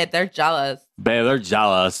 Babe, they're jealous. Babe, they're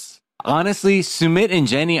jealous. Honestly, Sumit and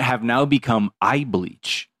Jenny have now become eye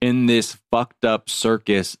bleach in this fucked up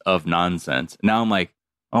circus of nonsense. Now I'm like,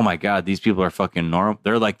 oh my God, these people are fucking normal.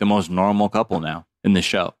 They're like the most normal couple now in the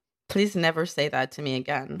show. Please never say that to me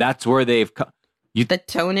again. That's where they've come. The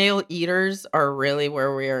toenail eaters are really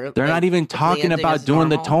where we're. They're not even talking landing about as doing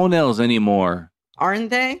the normal. toenails anymore. Aren't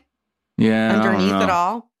they? Yeah. I don't Underneath know. it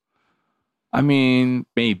all. I mean,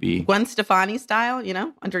 maybe. Gwen Stefani style,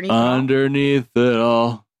 underneath it all. Underneath it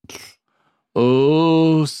all.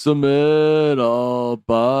 Oh, Sumit, I'll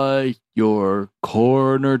bite your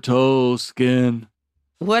corner toe skin.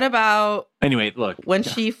 What about Anyway, look. when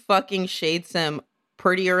she fucking shades him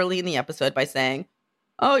pretty early in the episode by saying,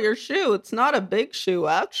 oh, your shoe, it's not a big shoe,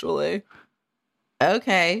 actually.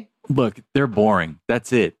 Okay. Look, they're boring.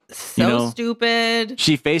 That's it. So stupid.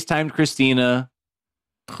 She FaceTimed Christina.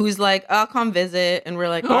 Who's like, I'll come visit. And we're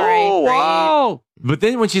like, all Oh, right, great. wow. But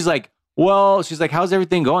then when she's like, how's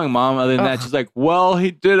everything going, Mom? Other than that, Ugh. she's like, well,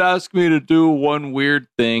 he did ask me to do one weird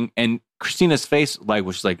thing. And Christina's face, like,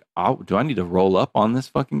 was like, oh, do I need to roll up on this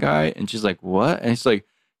fucking guy? And she's like, what? And she's like,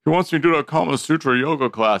 he wants me to do a Kama Sutra yoga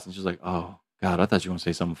class. And she's like, oh, God, I thought you were going to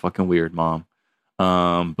say something fucking weird, Mom.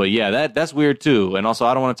 But yeah, that's weird too. And also,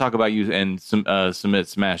 I don't want to talk about you and submit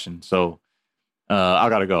smashing. So I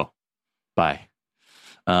gotta go. Bye.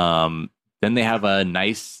 Then they have a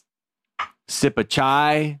nice sip of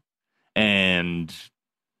chai, and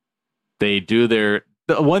they do the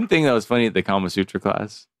one thing that was funny at the Kama Sutra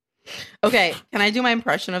class. Okay, can I do my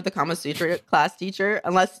impression of the Kama Sutra class teacher?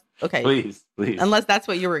 Please. Unless that's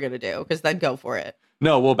what you were gonna do, because then go for it.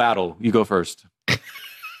 No, we'll battle. You go first.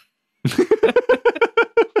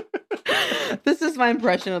 This is my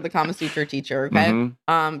impression of the Kama Sutra teacher. Okay.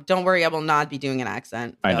 Mm-hmm. Don't worry, I will not be doing an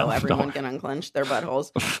accent. I know. So everyone can unclench their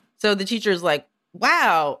buttholes. So the teacher's like,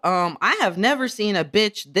 "Wow, I have never seen a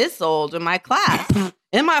bitch this old in my class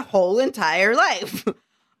in my whole entire life.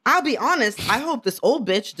 I'll be honest, I hope this old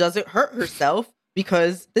bitch doesn't hurt herself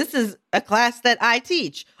because this is a class that I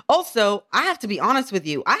teach. Also, I have to be honest with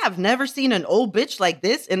you. I have never seen an old bitch like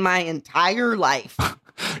this in my entire life.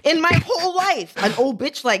 In my whole life, an old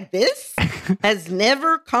bitch like this has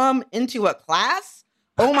never come into a class.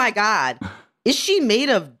 Oh my God. Is she made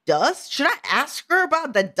of dust? Should I ask her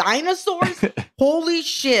about the dinosaurs? Holy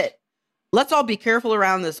shit. Let's all be careful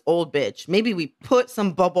around this old bitch. Maybe we put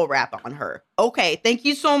some bubble wrap on her. Okay, thank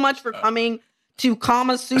you so much for coming to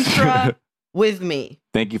Kama Sutra with me."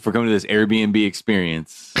 Thank you for coming to this Airbnb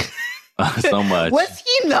experience so much. Was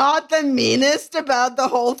he not the meanest about the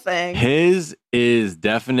whole thing? His is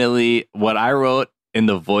definitely what I wrote in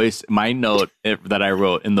the voice. My note that I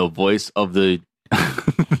wrote in the voice of the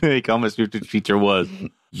Kama Sutra teacher was,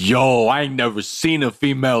 "Yo, I ain't never seen a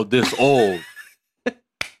female this old."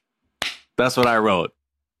 That's what I wrote.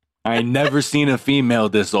 I ain't never seen a female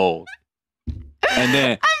this old. And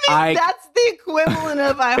then that's the equivalent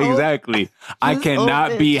of I hope. Exactly. I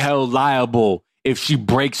cannot be held liable if she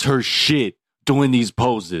breaks her shit doing these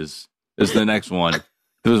poses. This is the next one.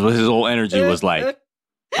 This is what his whole energy was like.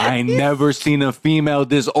 I ain't never seen a female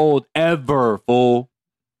this old ever, fool.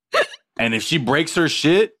 And if she breaks her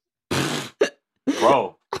shit,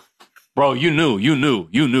 bro, you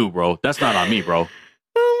knew, bro. That's not on me, bro.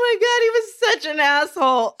 Oh my God, he was such an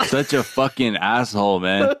asshole. Such a fucking asshole,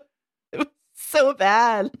 man. It was so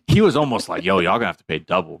bad. He was almost like, "Yo, y'all gonna have to pay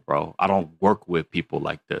double, bro. I don't work with people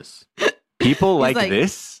like this. People like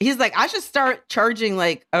this?" He's like, "I should start charging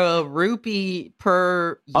like a rupee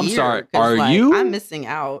per year." I'm sorry. 'Cause, Are you? I'm missing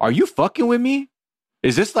out. Are you fucking with me?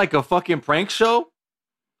 Is this like a fucking prank show?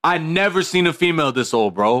 I never seen a female this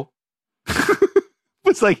old, bro.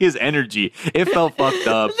 It's like his energy. It felt fucked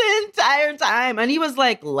up the entire time, and he was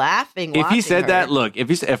like laughing. If he said that, look, if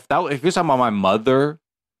you're talking about my mother,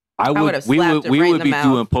 we would be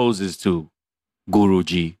doing poses too,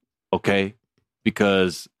 Guruji, okay?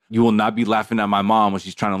 Because you will not be laughing at my mom when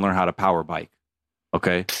she's trying to learn how to power bike,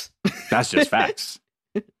 okay? That's just facts.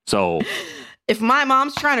 So, if my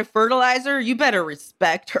mom's trying to fertilize her, you better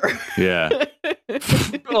respect her. Yeah.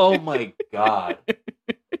 Oh my God.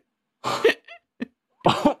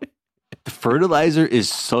 Oh, the fertilizer is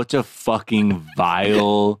such a fucking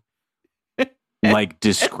vile like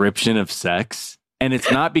description of sex. And it's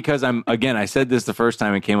not because I said this the first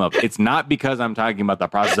time it came up. It's not because I'm talking about the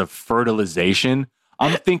process of fertilization.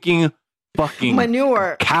 I'm thinking fucking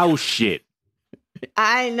manure, cow shit.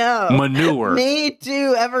 I know. Manure. Me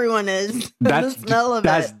too. Everyone is. The smell of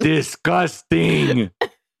that's disgusting.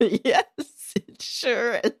 Yes, it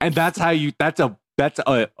sure is. And that's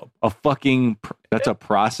a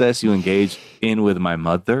process you engage in with my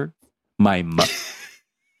mother. I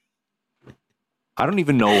don't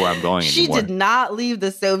even know where I'm going she anymore. Did not leave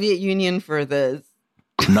the Soviet Union for this.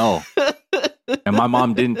 No. And my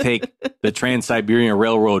mom didn't take the Trans-Siberian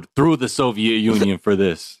Railroad through the Soviet Union for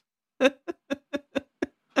this. And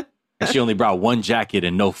she only brought one jacket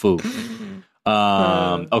and no food.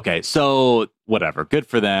 Okay, so whatever. Good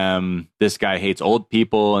for them. This guy hates old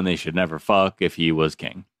people and they should never fuck if he was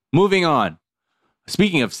king. Moving on.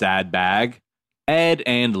 Speaking of sad bag, Ed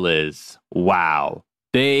and Liz. Wow.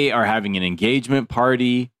 They are having an engagement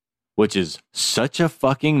party, which is such a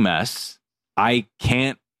fucking mess. I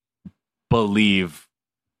can't believe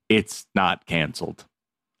it's not canceled.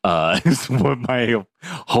 Is what my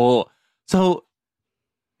whole... So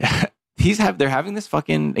they're having this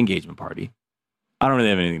fucking engagement party. I don't really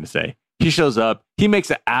have anything to say. He shows up. He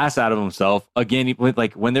makes an ass out of himself. Again, when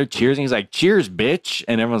they're cheersing, he's like, "Cheers, bitch."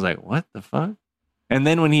 And everyone's like, "What the fuck?" And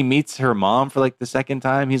then when he meets her mom for like the second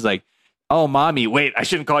time, he's like, "Oh, mommy, wait, I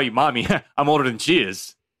shouldn't call you mommy. I'm older than she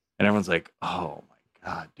is." And everyone's like, "Oh my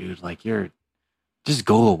God, dude, like just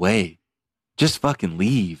go away. Just fucking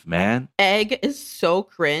leave, man." Egg is so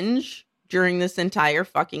cringe during this entire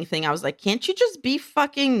fucking thing. I was like, can't you just be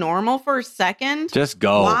fucking normal for a second? Just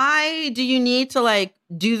go. Why do you need to like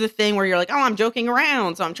do the thing where you're like, oh, I'm joking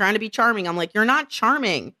around, so I'm trying to be charming? I'm like, you're not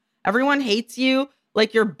charming. Everyone hates you.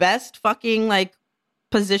 Like, your best fucking like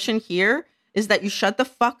position here is that you shut the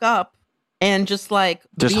fuck up and just like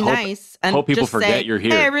Just be hope- nice and hope people just forget say, you're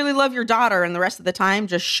here. hey, I really love your daughter, and the rest of the time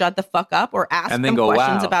just shut the fuck up or ask And then them go,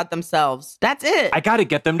 questions wow. about themselves. That's it. I got to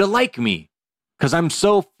get them to like me because I'm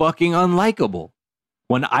so fucking unlikable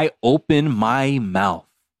when I open my mouth.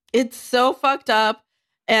 It's so fucked up.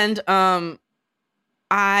 And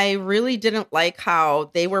I really didn't like how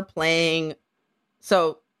they were playing.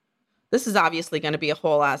 So this is obviously going to be a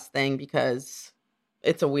whole ass thing because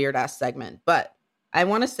it's a weird ass segment, but I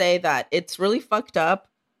want to say that it's really fucked up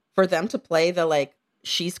for them to play the like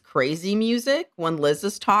she's crazy music when Liz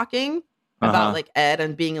is talking about like Ed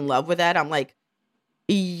and being in love with Ed. I'm like,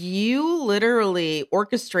 you literally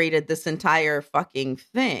orchestrated this entire fucking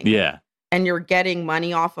thing. Yeah. And you're getting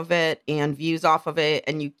money off of it and views off of it,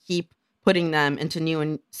 and you keep putting them into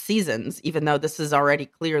new seasons, even though this has already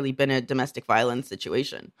clearly been a domestic violence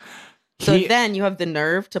situation. So then you have the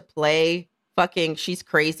nerve to play fucking she's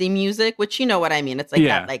crazy music, which you know what I mean. It's like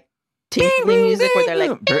that like tinkly music where they're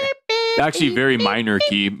like Actually, very minor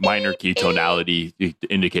key tonality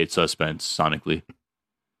indicates suspense sonically.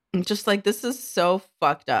 Just like, this is so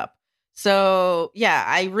fucked up. So yeah,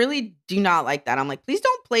 I really do not like that. I'm like, please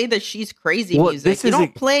don't play the she's crazy music. You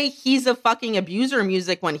don't play he's a fucking abuser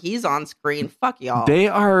music when he's on screen. Fuck y'all.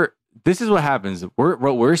 This is what happens. What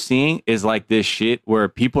we're seeing is like this shit where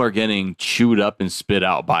people are getting chewed up and spit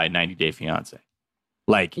out by 90 Day Fiance.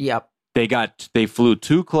 Like, yep. They flew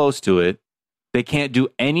too close to it. They can't do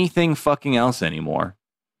anything fucking else anymore.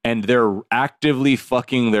 And they're actively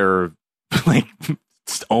fucking their like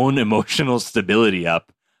own emotional stability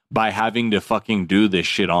up by having to fucking do this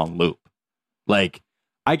shit on loop. Like,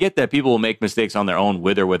 I get that people will make mistakes on their own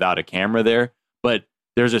with or without a camera there, but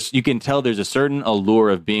you can tell there's a certain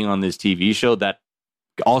allure of being on this TV show that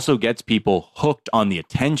also gets people hooked on the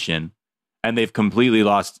attention, and they've completely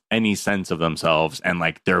lost any sense of themselves, and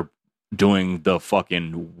like they're doing the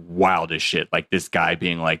fucking wildest shit. Like this guy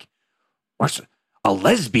being like, a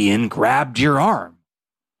lesbian grabbed your arm.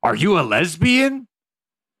 Are you a lesbian?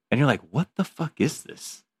 And you're like, what the fuck is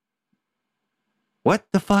this? What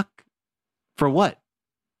the fuck? For what?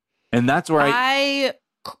 And that's where I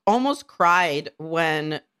almost cried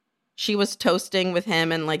when she was toasting with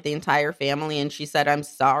him and like the entire family, and she said, I'm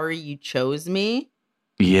sorry you chose me.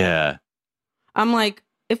 Yeah. I'm like,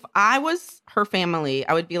 if I was her family,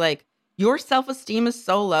 I would be like, your self-esteem is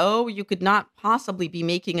so low, you could not possibly be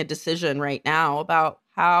making a decision right now about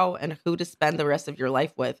how and who to spend the rest of your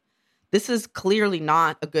life with. This is clearly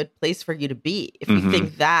not a good place for you to be if you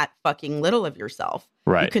think that fucking little of yourself.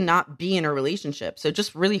 Right. You cannot be in a relationship. So it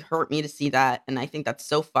just really hurt me to see that. And I think that's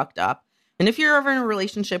so fucked up. And if you're ever in a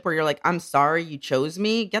relationship where you're like, I'm sorry you chose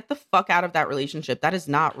me, get the fuck out of that relationship. That is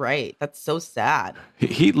not right. That's so sad.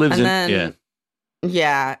 He lives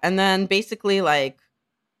Yeah. And then basically like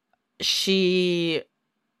I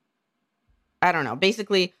don't know.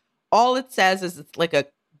 Basically all it says is it's like a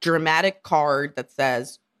dramatic card that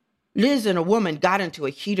says, Liz and a woman got into a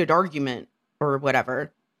heated argument or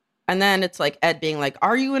whatever. And then it's like Ed being like,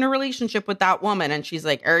 are you in a relationship with that woman? And she's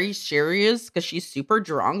like, are you serious? Because she's super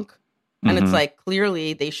drunk. And it's like,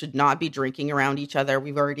 clearly they should not be drinking around each other.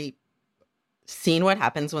 We've already seen what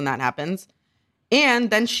happens when that happens. And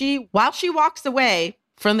then while she walks away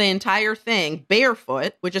from the entire thing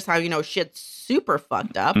barefoot, which is how you know shit's super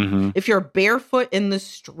fucked up. If you're barefoot in the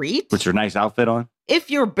street. With your nice outfit on. If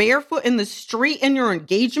you're barefoot in the street in your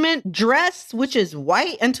engagement dress, which is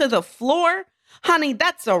white and to the floor, honey,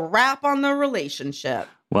 that's a wrap on the relationship.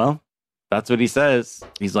 Well, that's what he says.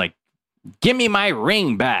 He's like, give me my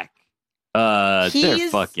ring back. They're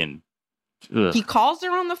fucking. Ugh. He calls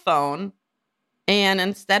her on the phone, and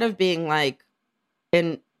instead of being like,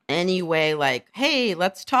 in any way, like, hey,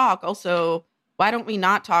 let's talk. Also, why don't we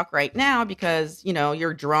not talk right now? Because, you know,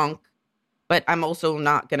 you're drunk. But I'm also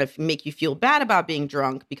not going to make you feel bad about being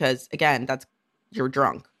drunk because, again, you're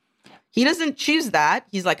drunk. He doesn't choose that.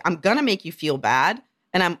 He's like, I'm going to make you feel bad.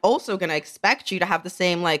 And I'm also going to expect you to have the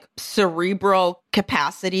same like cerebral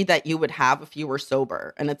capacity that you would have if you were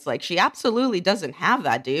sober. And it's like, she absolutely doesn't have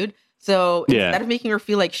that, dude. So instead of making her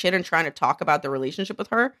feel like shit and trying to talk about the relationship with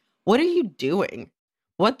her, what are you doing?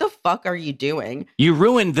 What the fuck are you doing? You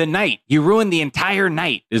ruined the night. You ruined the entire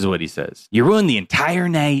night is what he says. You ruined the entire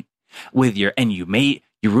night. You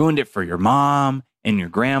ruined it for your mom and your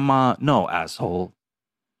grandma. No, asshole.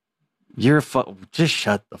 just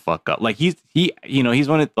shut the fuck up. Like he's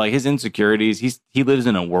one of like his insecurities. He lives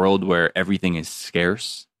in a world where everything is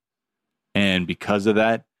scarce, and because of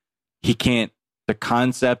that, he can't. The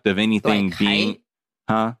concept of anything Like being,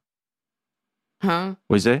 height? huh?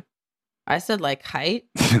 What's it? I said like height.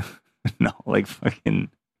 No, like fucking,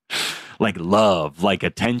 like love, like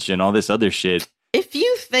attention, all this other shit. If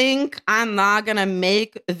you think I'm not gonna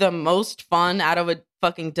make the most fun out of a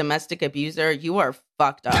fucking domestic abuser, you are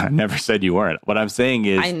fucked I up. never said you weren't. What I'm saying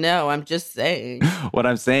is, I know. I'm just saying. what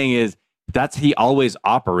I'm saying is he always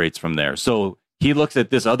operates from there. So he looks at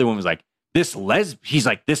this other woman like he's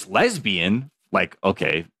like, this lesbian, like,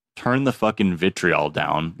 okay, turn the fucking vitriol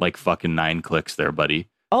down, like fucking 9 clicks there, buddy.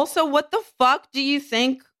 Also, what the fuck do you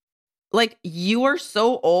think? Like, you are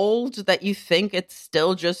so old that you think it's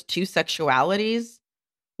still just two sexualities,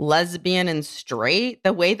 lesbian and straight.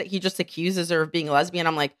 The way that he just accuses her of being lesbian,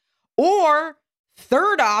 I'm like, or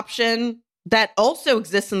third option that also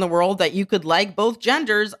exists in the world that you could like both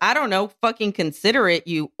genders. I don't know. Fucking consider it,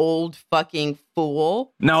 you old fucking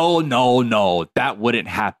fool. No. That wouldn't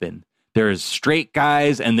happen. There's straight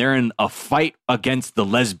guys and they're in a fight against the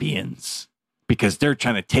lesbians because they're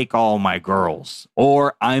trying to take all my girls.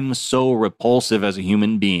 Or I'm so repulsive as a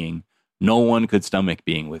human being, no one could stomach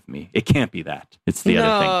being with me. It can't be that. It's the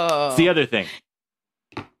other thing. It's the other thing.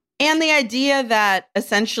 And the idea that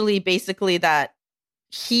essentially, basically, that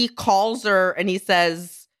he calls her and he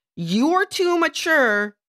says, "You're too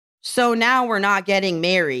mature, so now we're not getting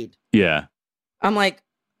married." Yeah. I'm like,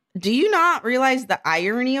 do you not realize the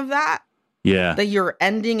irony of that? Yeah. That you're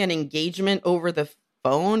ending an engagement over the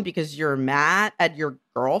phone because you're mad at your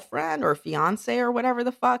girlfriend or fiance or whatever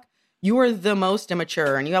the fuck? You are the most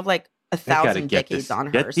immature and you have like 1,000 decades on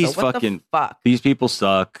her. So what the fuck? These people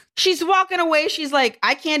suck. She's walking away. She's like,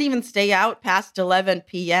 I can't even stay out past 11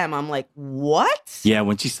 p.m. I'm like, what? Yeah,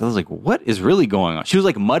 when she said, I was like, what is really going on? She was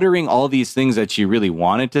like muttering all these things that she really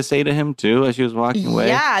wanted to say to him too as she was walking away.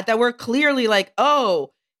 Yeah, that were clearly like,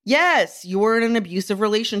 oh, yes, you were in an abusive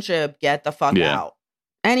relationship. Get the fuck out.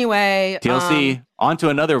 Anyway. TLC, on to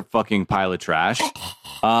another fucking pile of trash.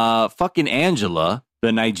 Fucking Angela,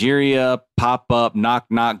 the Nigeria pop-up,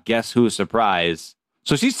 knock-knock, guess who surprise.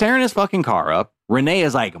 So she's tearing his fucking car up. Renee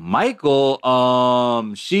is like, Michael,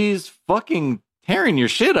 she's fucking tearing your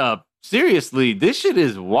shit up. Seriously, this shit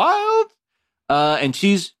is wild. And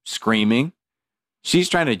she's screaming. She's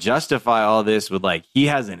trying to justify all this with like, he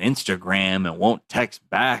has an Instagram and won't text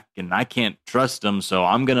back and I can't trust him. So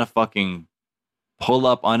I'm going to fucking pull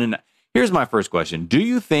up on an... Here's my first question. Do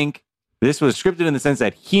you think this was scripted in the sense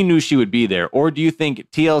that he knew she would be there? Or do you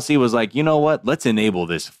think TLC was like, you know what? Let's enable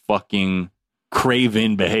this fucking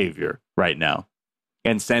craven behavior right now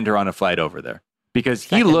and send her on a flight over there? Because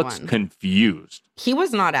he looks confused. He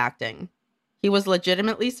was not acting. He was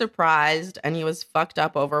legitimately surprised and he was fucked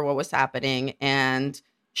up over what was happening. And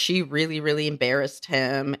she really, really embarrassed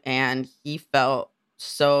him and he felt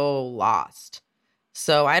so lost.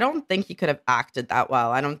 So I don't think he could have acted that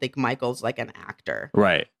well. I don't think Michael's like an actor.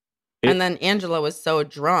 Right. And then Angela was so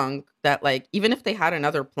drunk that like, even if they had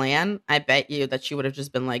another plan, I bet you that she would have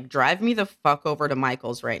just been like, drive me the fuck over to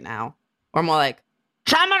Michael's right now. Or more like,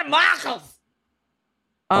 drive me to Michael's.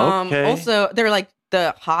 Okay. Also, they're like,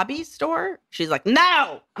 the hobby store? She's like,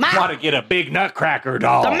 no! I want to get a big nutcracker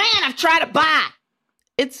doll. The man I've tried to buy!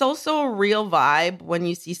 It's also a real vibe when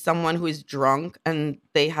you see someone who is drunk and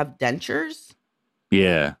they have dentures.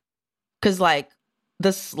 Yeah. Because, like,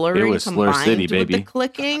 the slurring combined Slur City, with the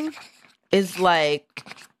clicking is like,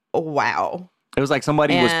 wow. It was like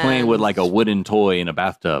somebody was playing with like a wooden toy in a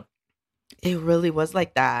bathtub. It really was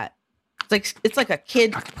like that. It's like a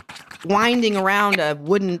kid winding around a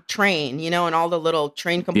wooden train, you know, and all the little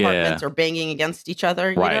train compartments are banging against each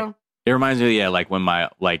other, you know? It reminds me, like when my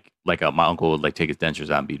uncle would like take his dentures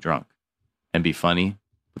out and be drunk and be funny.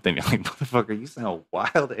 But then you're like, motherfucker, you sound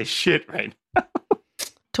wild as shit right now.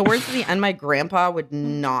 Towards the end, my grandpa would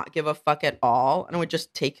not give a fuck at all and would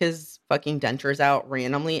just take his fucking dentures out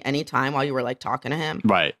randomly anytime while you were like talking to him.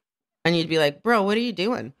 Right. And you'd be like, bro, what are you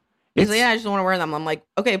doing? He's like, yeah, I just want to wear them. I'm like,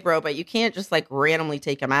 okay, bro, but you can't just like randomly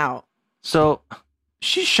take them out. So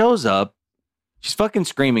she shows up. She's fucking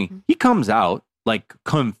screaming. He comes out like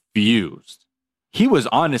confused. He's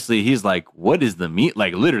like, what is the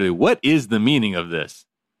like literally, what is the meaning of this?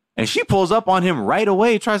 And she pulls up on him right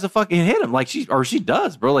away, tries to fucking hit him. Like she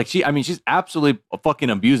does, bro. Like she's absolutely fucking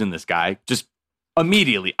abusing this guy. Just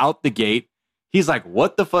immediately out the gate. He's like,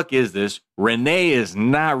 what the fuck is this? Renee is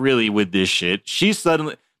not really with this shit.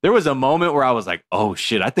 There was a moment where I was like, oh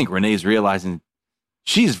shit, I think Renee's realizing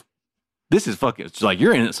she's this is fucking, it's like,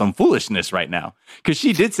 you're in some foolishness right now. Because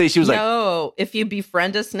she did say, she was like, no, if you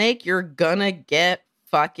befriend a snake, you're gonna get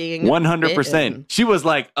fucking 100%. bitten. She was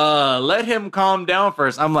like, let him calm down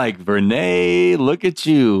first. I'm like, Vernay, look at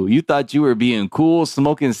you. You thought you were being cool,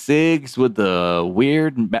 smoking cigs with the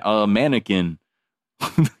weird mannequin.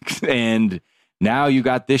 And now you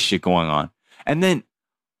got this shit going on. And then,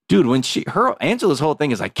 dude, when Angela's whole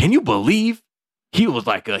thing is like, can you believe he was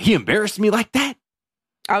like, he embarrassed me like that?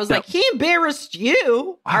 I was like, he embarrassed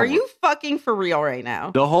you? Are you fucking for real right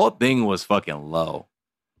now? The whole thing was fucking low.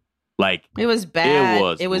 Like, it was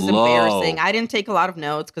bad. It was embarrassing. low. I didn't take a lot of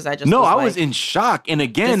notes because I just I was was in shock. And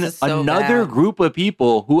again, this is so another bad. group of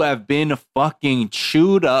people who have been fucking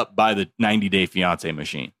chewed up by the 90 Day Fiance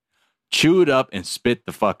machine. Chewed up and spit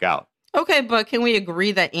the fuck out. Okay, but can we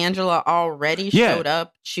agree that Angela already showed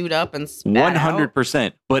up, chewed up, and spat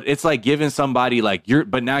 100%. But it's like giving somebody like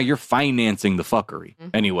but now you're financing the fuckery. Mhm.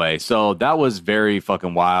 Anyway, so that was very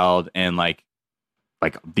fucking wild. And like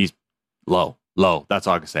these low. That's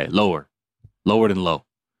all I can say. Lower than low.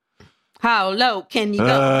 How low can you go?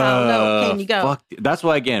 How low can you go? Fuck. That's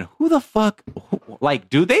why, again, who the fuck, like,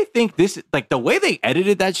 do they think this, like, the way they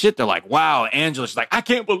edited that shit, they're like, wow, Angela's like, I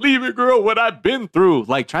can't believe it, girl, what I've been through.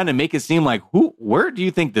 Like, trying to make it seem like, where do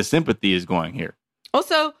you think the sympathy is going here?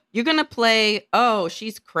 Also, you're going to play,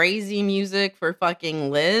 she's crazy music for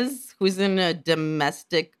fucking Liz, who's in a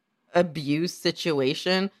domestic abuse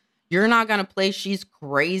situation. You're not going to play she's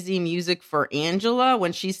crazy music for Angela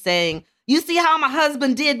when she's saying, you see how my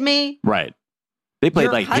husband did me? Right. They played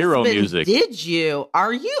Your like hero husband music. Did you?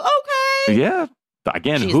 Are you okay? Yeah.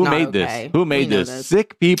 Again, She's who not made okay. this? Who made We know this? this.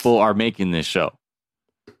 Sick people are making this show.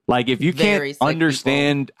 Like, if you Very can't sick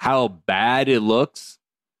understand how bad it looks,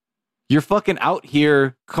 you're fucking out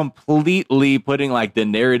here completely putting like the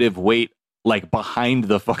narrative weight like behind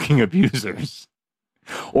the fucking abusers.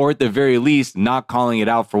 Or at the very least, not calling it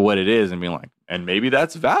out for what it is and being like, and maybe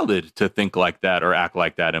that's valid to think like that or act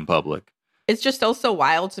like that in public. It's just also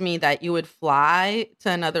wild to me that you would fly to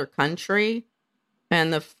another country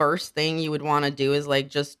and the first thing you would want to do is like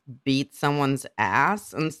just beat someone's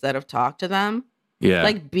ass instead of talk to them. Yeah.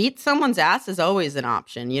 Like beat someone's ass is always an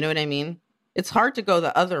option. You know what I mean? It's hard to go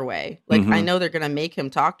the other way. Like I know they're going to make him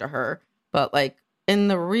talk to her, but like in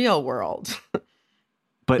the real world.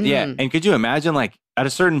 But yeah, and could you imagine like at a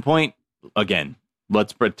certain point, again,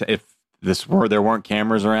 let's pretend if there weren't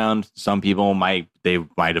cameras around, some people might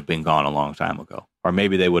have been gone a long time ago, or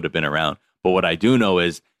maybe they would have been around. But what I do know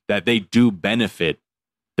is that they do benefit.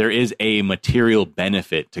 There is a material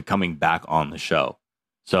benefit to coming back on the show.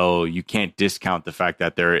 So you can't discount the fact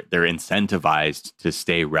that they're incentivized to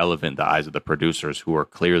stay relevant in the eyes of the producers, who are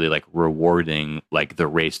clearly like rewarding like the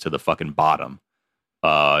race to the fucking bottom.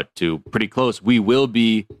 To pretty close. We will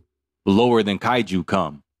be lower than Kaiju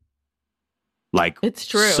come. Like, it's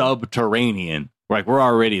true. Subterranean. Like, we're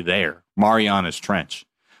already there. Mariana's Trench.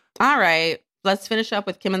 All right. Let's finish up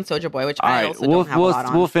with Kim and Soulja Boy, which All I right, also don't have a lot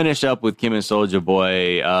on. We'll finish up with Kim and Soulja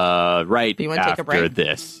Boy right Do you want to take a after break?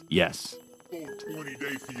 this. Yes.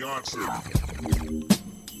 20-day fiance.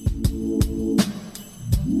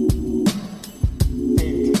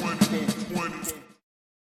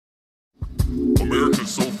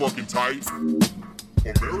 America's so fucking tight.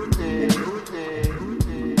 America.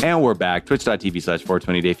 And we're back.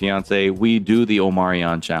 Twitch.tv/420day fiance. We do the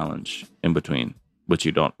Omarion challenge in between, which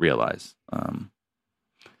you don't realize.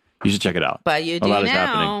 You should check it out. But you A do lot is now.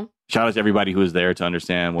 happening. Shout out to everybody who is there to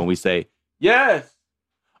understand when we say yes,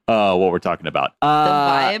 what we're talking about. The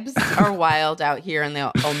vibes are wild out here in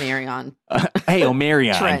the Omarion Hey,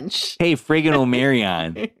 Omarion. trench. Hey, friggin'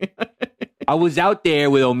 Omarion. I was out there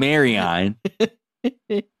with Omarion,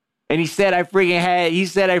 and he said I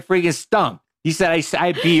friggin' stunk. He said I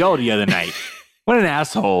had BO the other night. What an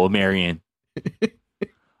asshole, Omarion.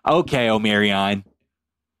 Okay, Omarion.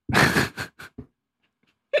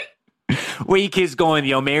 Where you kids going?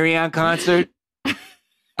 The Omarion concert?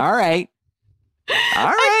 All right.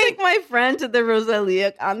 I took my friend to the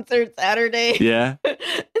Rosalia concert Saturday. Yeah.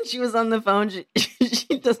 And she was on the phone.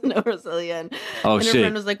 She doesn't know Rosalia. And Oh, her shit.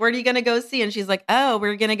 friend was like, "Where are you going to go see?" And she's like, "Oh,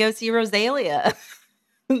 we're going to go see Rosalia."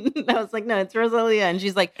 And I was like, "No, it's Rosalia." And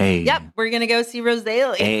she's like, Hey. "Yep, we're going to go see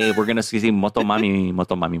Rosalia." Hey, we're going to see Motomami.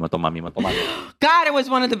 God, it was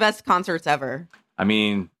one of the best concerts ever. I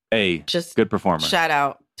mean, hey, Just good performer. shout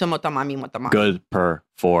out to Motomami. Good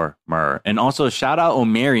performer. And also shout out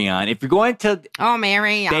Omarion. If you're going to, Oh,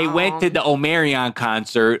 Mary. they went to the Omarion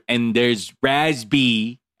concert, and there's Raz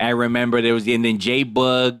B. I remember there was, and then J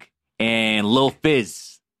Bug and Lil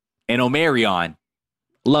Fizz and Omarion.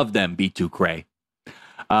 Love them, B2 Cray.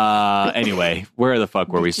 Anyway, where the fuck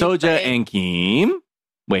were we? B2 Soja Cray. and Keem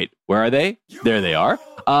Wait, where are they? There they are.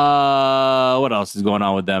 What else is going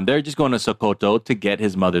on with them? They're just going to Sokoto to get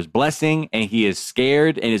his mother's blessing, and he is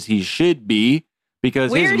scared, and as he should be,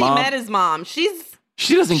 because We his already mom, met his mom. she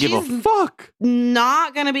doesn't give a she's- fuck.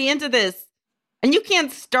 Not gonna be into this. And you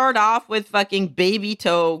can't start off with fucking baby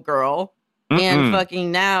toe girl and Mm-mm.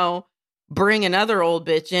 fucking now bring another old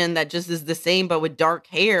bitch in that just is the same but with dark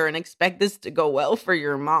hair and expect this to go well for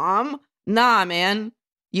your mom. Nah, man.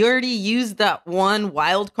 You already used that one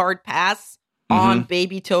wild card pass on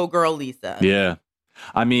baby toe girl Lisa. Yeah.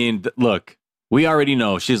 I mean, look, we already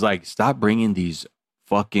know. She's like, stop bringing these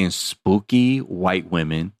fucking spooky white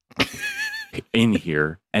women in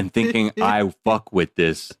here and thinking I fuck with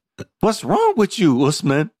this. What's wrong with you,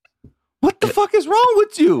 Usman? What the fuck is wrong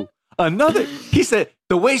with you? He said,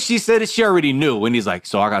 the way she said it, she already knew. When he's like,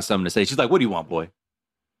 so I got something to say. She's like, what do you want, boy?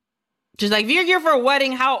 She's like, if you're here for a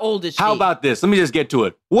wedding, how old is she? How about this? Let me just get to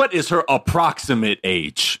it. What is her approximate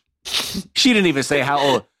age? She didn't even say how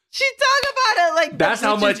old. She talk about it like That's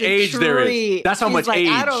how much age there is. That's how She's much like,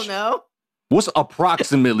 I age. don't know. What's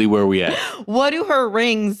approximately where we at? What do her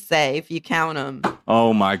rings say if you count them?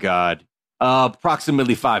 Oh my God.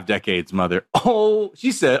 Approximately 5 decades, mother. Oh,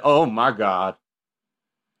 she said, oh my God.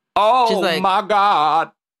 Oh She's like- my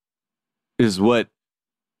God. Is what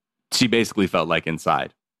she basically felt like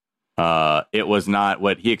inside. It was not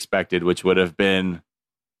what he expected, which would have been.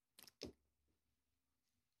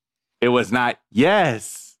 It was not.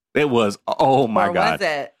 Yes. It was. Oh my Or God. was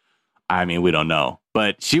it? I mean, we don't know.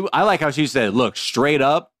 But I like how she said, look, straight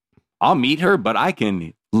up, I'll meet her, but I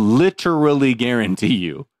can literally guarantee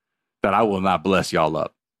you that I will not bless y'all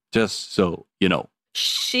up. Just so you know.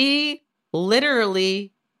 She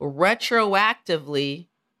literally retroactively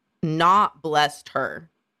not blessed her.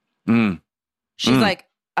 Mm. She's Mm. like,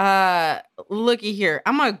 looky here.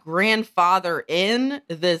 I'm a grandfather in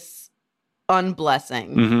this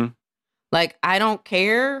unblessing. Mm-hmm. Like, I don't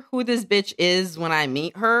care who this bitch is when I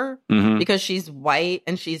meet her Mm-hmm. because she's white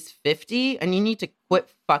and she's 50 and you need to quit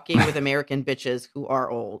fucking with American bitches who are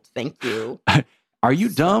old. Thank you. Are you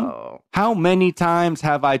dumb? So- How many times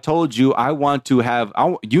have I told you I want to have I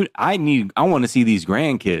want to see these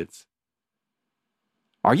grandkids?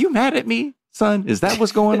 Are you mad at me, son? Is that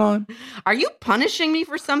what's going on? Are you punishing me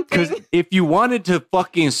for something? Because if you wanted to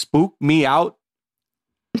fucking spook me out,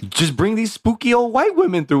 just bring these spooky old white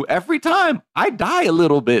women through every time. I die a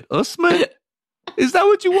little bit. Usman, is that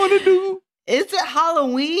what you want to do? Is it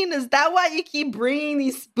Halloween? Is that why you keep bringing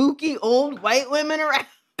these spooky old white women around?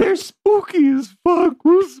 They're spooky as fuck,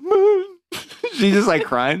 Usman. She's just like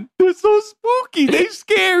crying. They're so spooky. They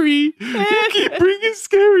scary. You keep bringing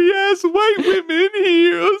scary ass white women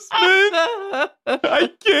here, Usman. I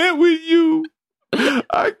can't with you.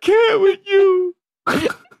 I can't with you.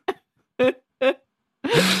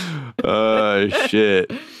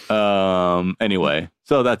 Shit. Anyway,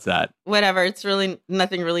 so that's that. Whatever. It's really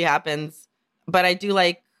nothing really happens. But I do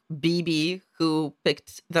like BB, who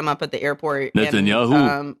picked them up at the airport.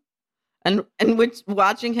 Netanyahu. And which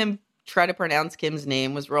watching him try to pronounce Kim's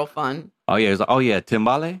name was real fun. Oh yeah, he's like, oh yeah,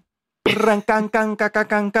 timbale. I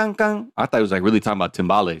thought he was like really talking about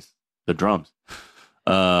timbales, the drums.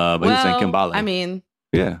 But he was saying kimbale. I mean,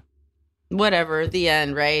 yeah. whatever. The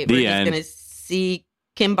end, right? The We're end. just gonna see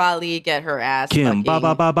Kimbali get her ass. Kim ba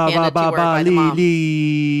ba ba ba ba ba ba lee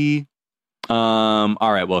lee. All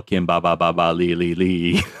right, well, Kim ba ba ba ba lee lee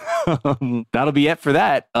lee. That'll be it for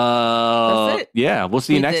that. That's it. Yeah, we'll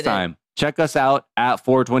see you We next did it. time. Check us out at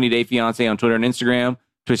 420 Day Fiance on Twitter and Instagram,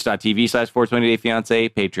 twitch.tv/420 Day Fiance,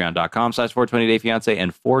 patreon.com/420 Day Fiance,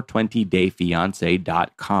 and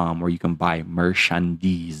 420dayfiance.com, where you can buy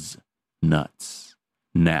merchandise. Nuts.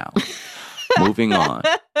 Now, moving on.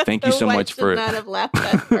 Thank you so Why much should for. not have laughed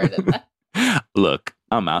that part of that. Look,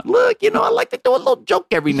 I'm out. Look, I like to do a little joke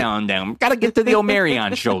every now and then. Gotta get to the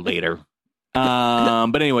Omarion show later.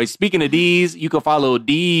 But anyway, speaking of D's, you can follow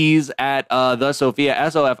D's at the Sophia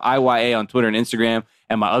SOFIYA on Twitter and Instagram,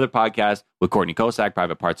 and my other podcast with Courtney Kosak,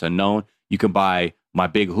 Private Parts Unknown. You can buy my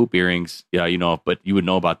big hoop earrings. Yeah, but you would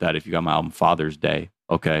know about that if you got my album Father's Day.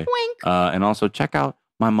 Okay. Wink. And also check out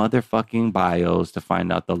my motherfucking bios to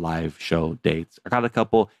find out the live show dates. I got a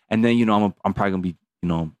couple, and then I'm probably gonna be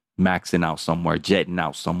maxing out somewhere, jetting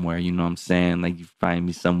out somewhere. You know what I'm saying? Like you find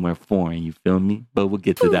me somewhere foreign. You feel me? But we'll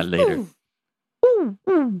get to that later.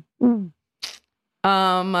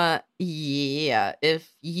 Yeah,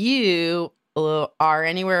 if you are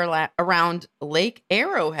anywhere around Lake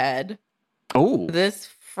Arrowhead Oh, this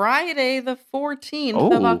Friday, the 14th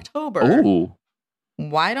of Oh. October, oh,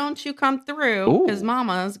 why don't you come through? Because Ooh.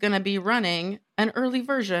 Mama's going to be running an early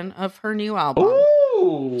version of her new album. oh!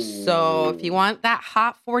 Ooh. So if you want that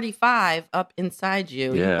hot 45 up inside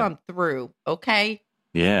you, you Yeah. come through. Okay.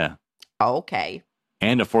 Yeah. Okay.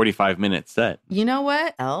 And a 45-minute set. You know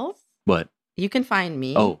what else? What? You can find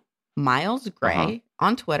me, Oh. Miles Gray, Uh-huh.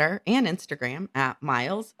 on Twitter and Instagram at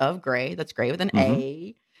Miles of Gray. That's Gray with an Mm-hmm.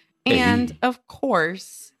 A. And of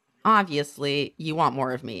course, obviously, you want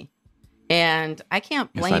more of me. And I can't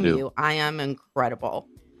Yes, I blame do. you. I am incredible.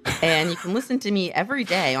 And you can listen to me every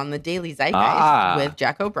day on the Daily Zeitgeist with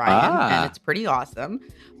Jack O'Brien. And it's pretty awesome.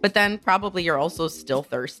 But then probably you're also still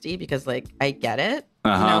thirsty because, like, I get it.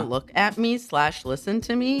 Uh-huh. Look at me / listen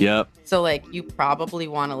to me. Yep. So, like, you probably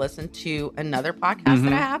want to listen to another podcast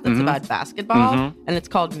that I have that's mhm. about basketball, Mhm. and it's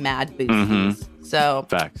called Mad Boosties. So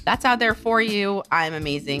Facts. that's out there for you. I'm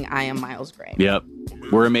amazing. I am Miles Gray. Yep.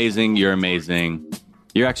 We're amazing. You're amazing.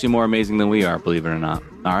 You're actually more amazing than we are, believe it or not.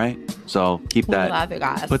 All right? So keep that. Love you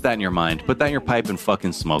guys. Put that in your mind. Put that in your pipe and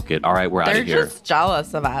fucking smoke it. All right, we're out They're of here. just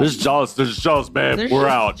jealous of us. There's jealous. There's jealous, man. They're We're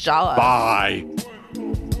just out. jealous. Bye.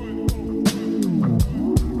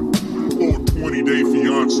 20-day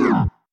fiance.